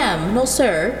 No, ma'am. No,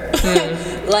 sir.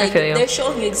 Like, feel you. they're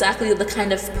showing you exactly the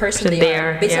kind of person they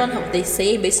are. Based on what they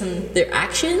say, based on their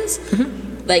actions.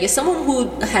 Like, if someone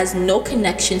who has no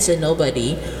connection to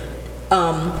nobody,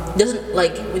 doesn't,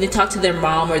 like, when they talk to their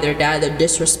mom or their dad, they're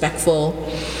disrespectful.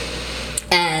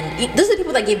 And those are the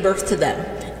people that gave birth to them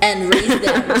and raised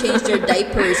them, changed their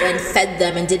diapers and fed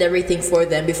them and did everything for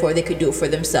them before they could do it for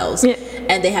themselves. Yeah.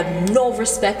 And they have no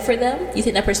respect for them. You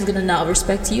think that person's gonna not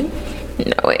respect you?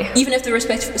 No way. Even if they're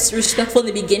respectful in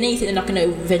the beginning, you think they're not gonna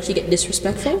eventually get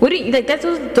disrespectful? What do you like? Those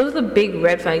are the big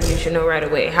red flags you should know right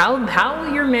away.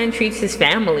 How your man treats his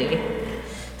family.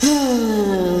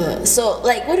 So,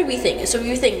 like, what do we think? So,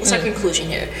 we think, what's our conclusion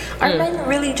here? Are men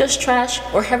really just trash,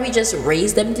 or have we just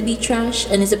raised them to be trash?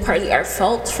 And is it partly our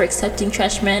fault for accepting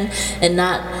trash men and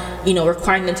not,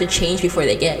 requiring them to change before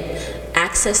they get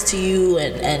access to you?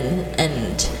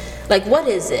 And like, what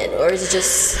is it? Or is it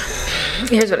just.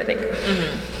 Here's what I think.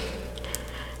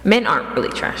 Men aren't really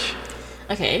trash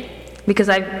Okay. because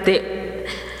I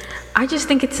just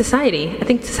think it's society. I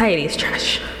think society is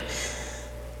trash.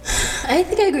 I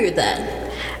think I agree with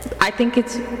that. I think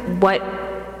it's what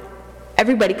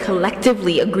everybody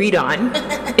collectively agreed on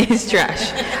is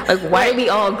trash. Like, why did we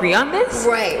all agree on this?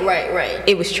 Right.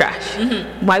 It was trash.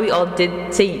 Why we all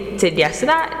said yes to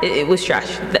that? It was trash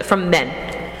from then.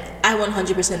 I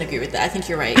 100% agree with that. I think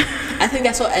you're right. I think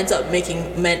that's what ends up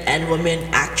making men and women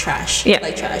act trash,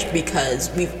 like trash, because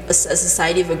we, as a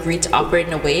society, have agreed to operate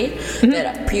in a way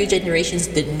that previous generations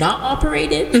did not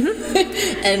operate in,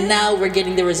 and now we're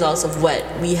getting the results of what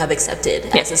we have accepted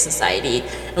as a society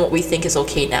and what we think is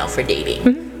okay now for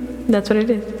dating. That's what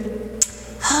it is.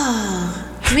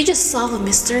 Did we just solve a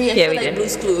mystery? I Yeah, feel we like did.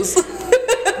 Blue's Clues.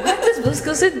 What does Blue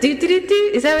School say? Do?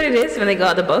 Is that what it is when they go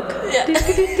out the book? Yeah. Do.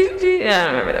 I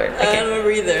don't remember the word. I don't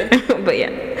remember either. But yeah.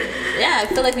 Yeah, I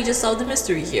feel like we just solved the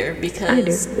mystery here because. I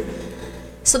do.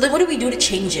 So then, what do we do to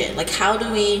change it? Like, how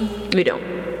do we? We don't.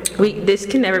 This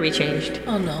can never be changed.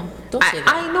 Oh no! Don't say that.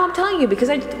 I know, I'm telling you, because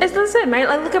as I said,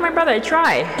 I look at my brother, I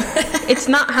try. It's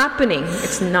not happening.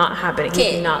 It's not happening.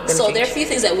 He's not gonna so change. there are a few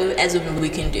things that we, as women we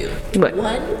can do. What?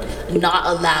 One, not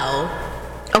allow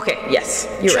Okay, yes,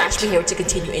 you're trash right. behavior to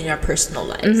continue in our personal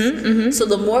lives. So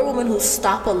the more women who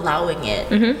stop allowing it,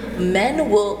 men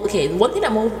will. Okay, one thing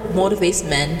that motivates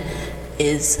men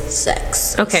is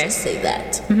sex. Okay. Let's just say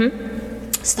that.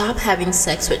 Stop having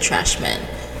sex with trash men.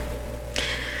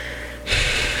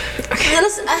 Okay.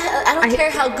 I don't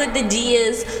care how good the D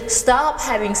is. Stop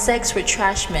having sex with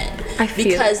trash men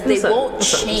because they won't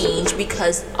change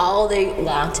because all they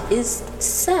want is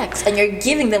sex, and you're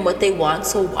giving them what they want.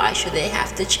 So why should they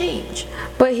have to change?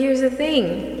 But here's the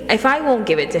thing: if I won't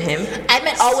give it to him, I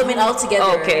meant all women all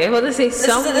together. Okay, well, let's say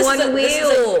someone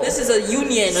will. This is a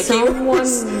union. Okay?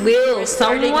 Someone will.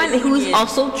 starting Someone a who's union.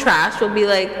 also trash will be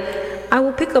like, I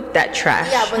will pick up that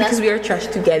trash. Yeah, but because that's- we are trash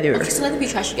together. Okay, so let them be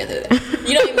trash together then.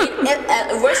 You know what I mean?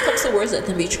 At worst comes to worst, let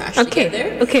them be trash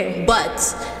together. Okay. But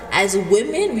as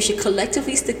women, we should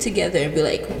collectively stick together and be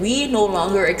like, we no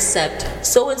longer accept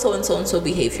so and so and so and so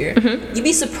behavior. You'd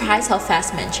be surprised how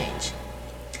fast men change.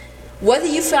 Whether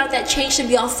you found that change to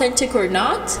be authentic or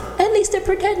not, at least they're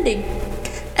pretending.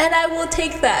 And I will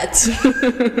take that.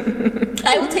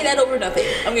 I will take that over nothing.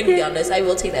 I'm going to be honest. I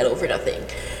will take that over nothing.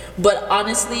 But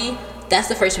honestly, that's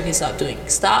the first thing you stop doing.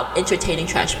 Stop entertaining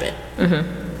trash men.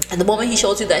 And the moment he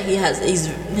shows you that he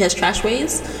has trash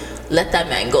ways, let that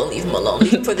man go. Leave him alone.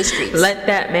 Leave him for the streets. Let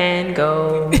that man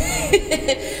go.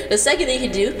 The second thing you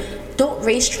can do, don't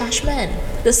raise trash men.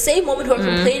 The same women who are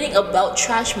complaining about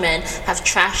trash men have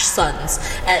trash sons.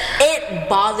 And it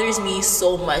bothers me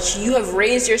so much. You have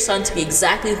raised your son to be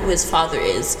exactly who his father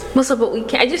is. Melissa, but we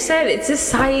can't. I just said it's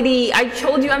society. I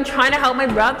told you I'm trying to help my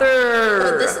brother.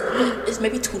 But this is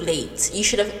maybe too late. You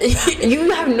should have.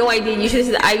 You have no idea. You should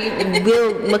have said,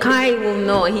 Makai will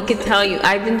know. He could tell you.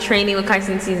 I've been training Makai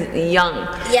since he's young.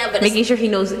 Yeah, but making sure he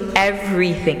knows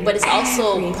everything. But it's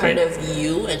also Everything. part of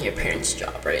you and your parents'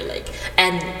 job, right? Like,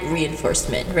 and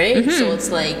reinforcement, right? So it's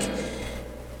like,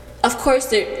 of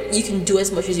course, you can do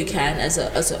as much as you can as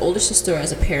an older sister or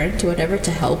as a parent or whatever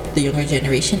to help the younger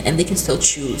generation, and they can still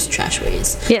choose trash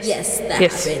ways. Yes. That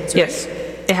yes. happens. Yes. Right?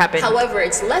 It happened. However,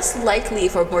 it's less likely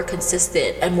if we're more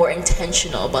consistent and more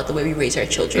intentional about the way we raise our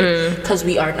children, because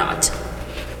we are not.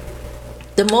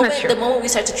 The moment we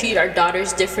start to treat our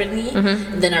daughters differently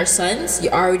than our sons,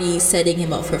 you're already setting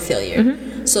him up for failure.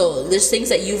 So there's things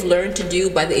that you've learned to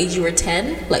do by the age you were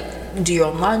 10, like do your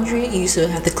own laundry. You used to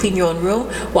have to clean your own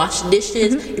room, wash the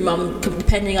dishes. Your mom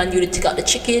depending on you to take out the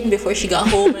chicken before she got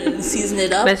home and season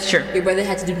it up. That's true. Your brother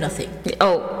had to do nothing.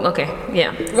 Oh, okay.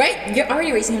 Yeah. Right? You're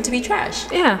already raising him to be trash.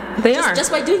 Yeah, they are.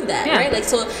 Just by doing that, Yeah. right? Like,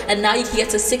 so, and now he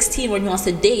gets to 16 when he wants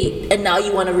to date, and now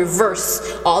you want to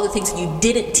reverse all the things that you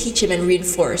didn't teach him and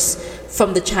reinforce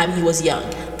from the time he was young.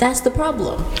 That's the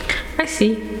problem. I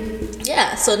see.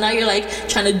 Yeah, so now you're like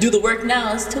trying to do the work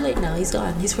now. It's too late now. He's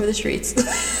gone. He's for the streets.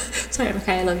 Sorry,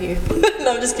 Makai, I love you.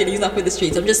 No, I'm just kidding. He's not for the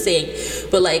streets. I'm just saying.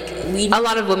 But like, A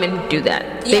lot of women do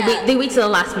that. Yeah. They wait till the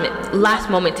last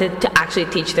moment to actually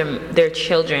teach their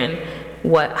children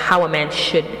how a man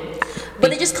should.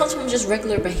 But it just comes from just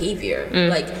regular behavior.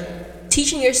 Like,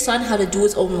 teaching your son how to do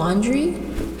his own laundry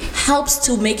helps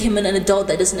to make him an adult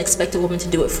that doesn't expect a woman to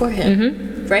do it for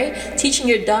him, right? Teaching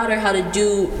your daughter how to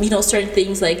do, certain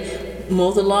things like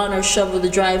mow the lawn or shovel the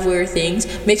driveway or things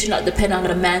makes her not depend on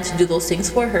a man to do those things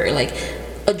for her. Like,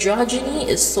 androgyny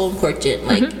is so important.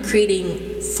 Like,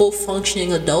 creating full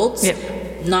functioning adults,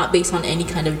 not based on any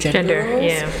kind of gender roles.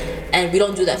 Yeah. And we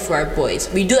don't do that for our boys.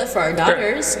 We do that for our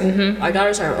daughters. Our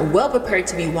daughters are well prepared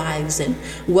to be wives and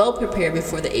well prepared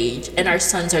before the age, and our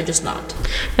sons are just not.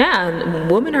 Yeah,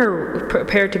 women are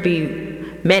prepared to be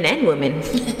men and women.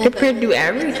 They're prepared to do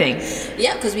everything.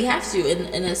 Yeah, because we have to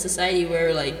in a society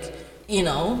where, like,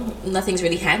 nothing's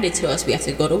really handed to us. We have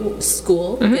to go to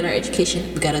school, get our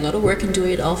education. We gotta go to work and do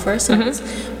it all for ourselves.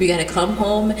 We gotta come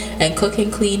home and cook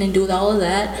and clean and do all of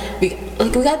that. We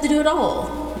got to do it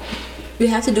all. We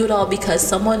have to do it all because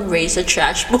someone raised a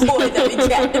trash boy that we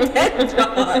can't depend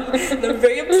on. They're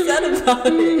very upset about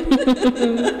it.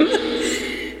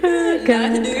 You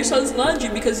have to do your son's laundry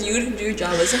because you didn't do your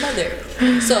job as a mother.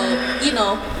 So,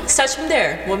 starts from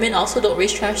there. Women also don't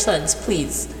raise trash sons,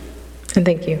 please. And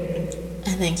thank you.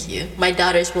 And thank you. My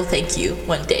daughters will thank you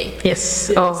one day.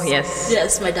 Yes. Oh, yes.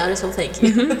 Yes, my daughters will thank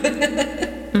you.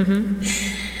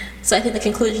 So I think the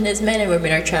conclusion is men and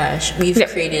women are trash. We've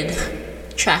created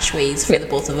trash ways for the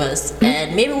both of us,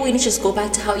 and maybe we need to just go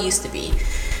back to how it used to be.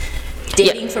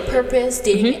 Dating for purpose,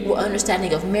 dating with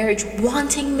understanding of marriage,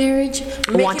 wanting marriage,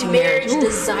 making marriage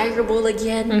desirable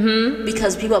again,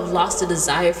 because people have lost the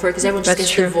desire for it because everyone just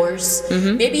gets divorced.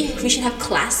 Maybe we should have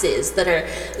classes that are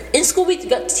in school. They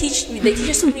teach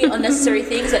us so many unnecessary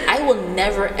things that I will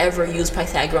never ever use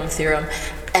Pythagorean theorem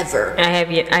ever. I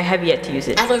have yet to use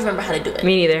it. I don't remember how to do it.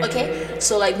 Me neither. Okay,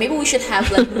 so like maybe we should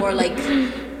have like more like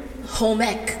home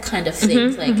ec kind of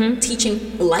things, like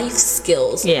teaching life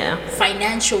skills,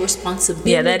 financial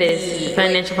responsibility. Yeah, that is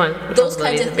financial like, those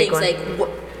kinds of things.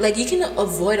 Like you can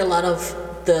avoid a lot of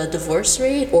the divorce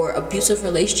rate or abusive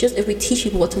relationships if we teach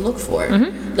people what to look for.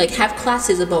 Like have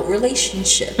classes about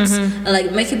relationships and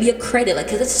like make it be a credit, like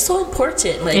because it's so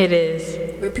important. Like it is.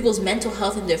 Where people's mental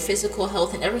health and their physical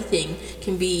health and everything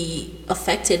can be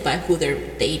affected by who they're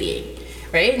dating.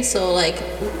 Right? And so, like,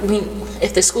 I mean,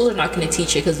 if the schools are not going to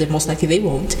teach it, because most likely they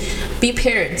won't, be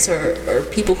parents or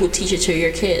people who teach it to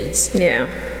your kids. Yeah.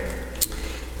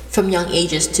 From young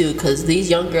ages, too, because these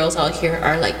young girls out here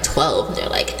are, like, 12, and they're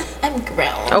like, I'm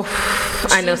grown. Oh,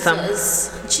 I know some.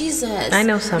 Jesus. I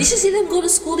know some. You should see them go to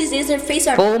school these days, their face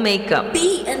are full makeup.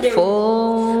 beat, and their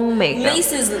full makeup.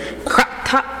 Laces. Crop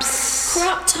tops.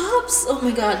 Oh,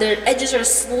 my God. Their edges are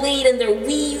slayed, and their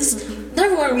weaves... Not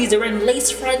everyone reads. They're wearing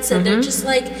lace fronts and they're just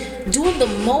like doing the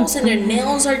most, and their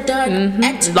nails are done.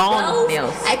 At 12, long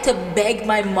nails. I had to beg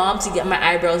my mom to get my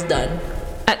eyebrows done.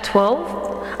 At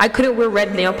 12, I couldn't wear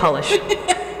red nail polish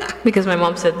because my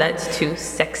mom said that's too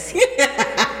sexy.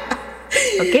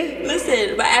 Okay.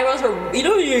 Listen, my eyebrows were, you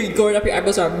know, when you're growing up, your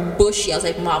eyebrows are bushy. I was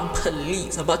like, Mom,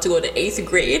 please, I'm about to go to 8th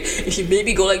grade. If you made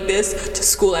me go like this to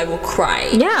school, I will cry.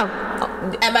 Yeah.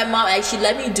 And my mom actually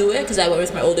let me do it because I went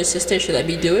with my older sister. She let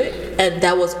me do it. And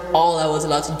that was all I was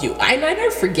allowed to do.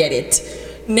 Eyeliner, forget it.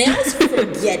 Nails,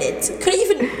 forget it.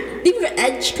 Didn't even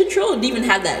edge control, didn't even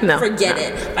have that. Forget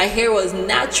it. My hair was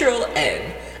natural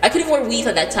and I couldn't wear weave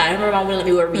at that time. I remember my mom wouldn't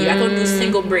let me wear weave. I couldn't do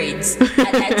single braids at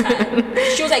that time.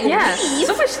 She was like, weave?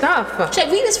 So much stuff. She's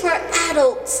like, weave is for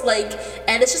adults. Like,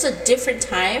 and it's just a different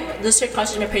time. The certain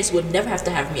conversation my parents would never have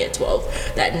to have me at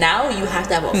 12. That now you have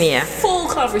to have a full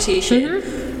conversation.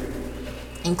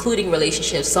 Including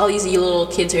relationships. So all these little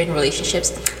kids are in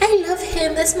relationships. I love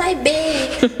him. That's my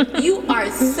babe. You are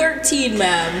 13,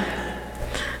 ma'am.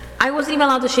 I wasn't even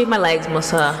allowed to shave my legs,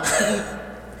 Musa.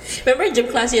 Remember in gym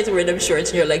class you had to wear them shorts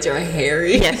and your legs are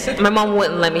hairy? Yes, my mom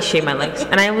wouldn't let me shave my legs.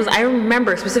 And I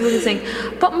remember specifically saying,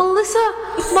 but Melissa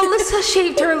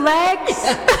shaved her legs.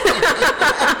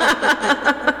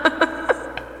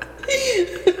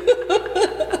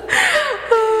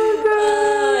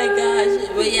 Oh my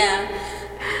gosh. But yeah.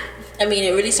 I mean,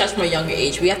 it really starts from a younger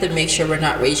age. We have to make sure we're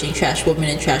not raising trash women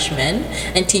and trash men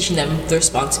and teaching them the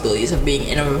responsibilities of being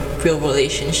in a real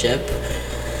relationship.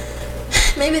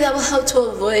 Maybe that will help to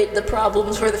avoid the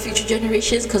problems for the future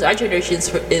generations, because our generation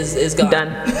is gone. Done.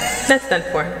 That's done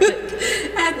for.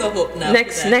 I have no hope now.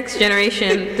 Next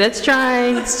generation. Let's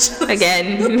try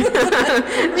again.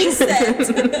 Reset.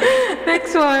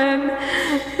 Next one.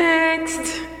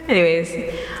 Next. Anyways,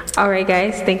 all right,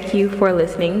 guys. Thank you for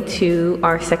listening to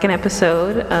our second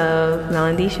episode of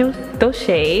Melody Throw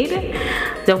Shade.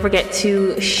 Don't forget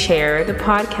to share the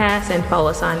podcast and follow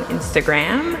us on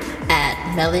Instagram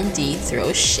at Melody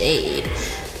Throw Shade.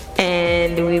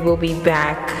 And we will be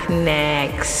back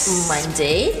next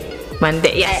Monday.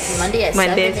 Yes. Monday at 7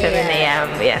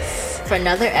 a.m. Yes. For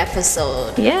another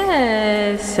episode.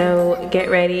 Yes. So get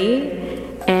ready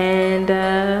and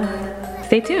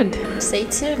stay tuned. Stay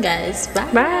tuned, guys.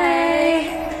 Bye. Bye.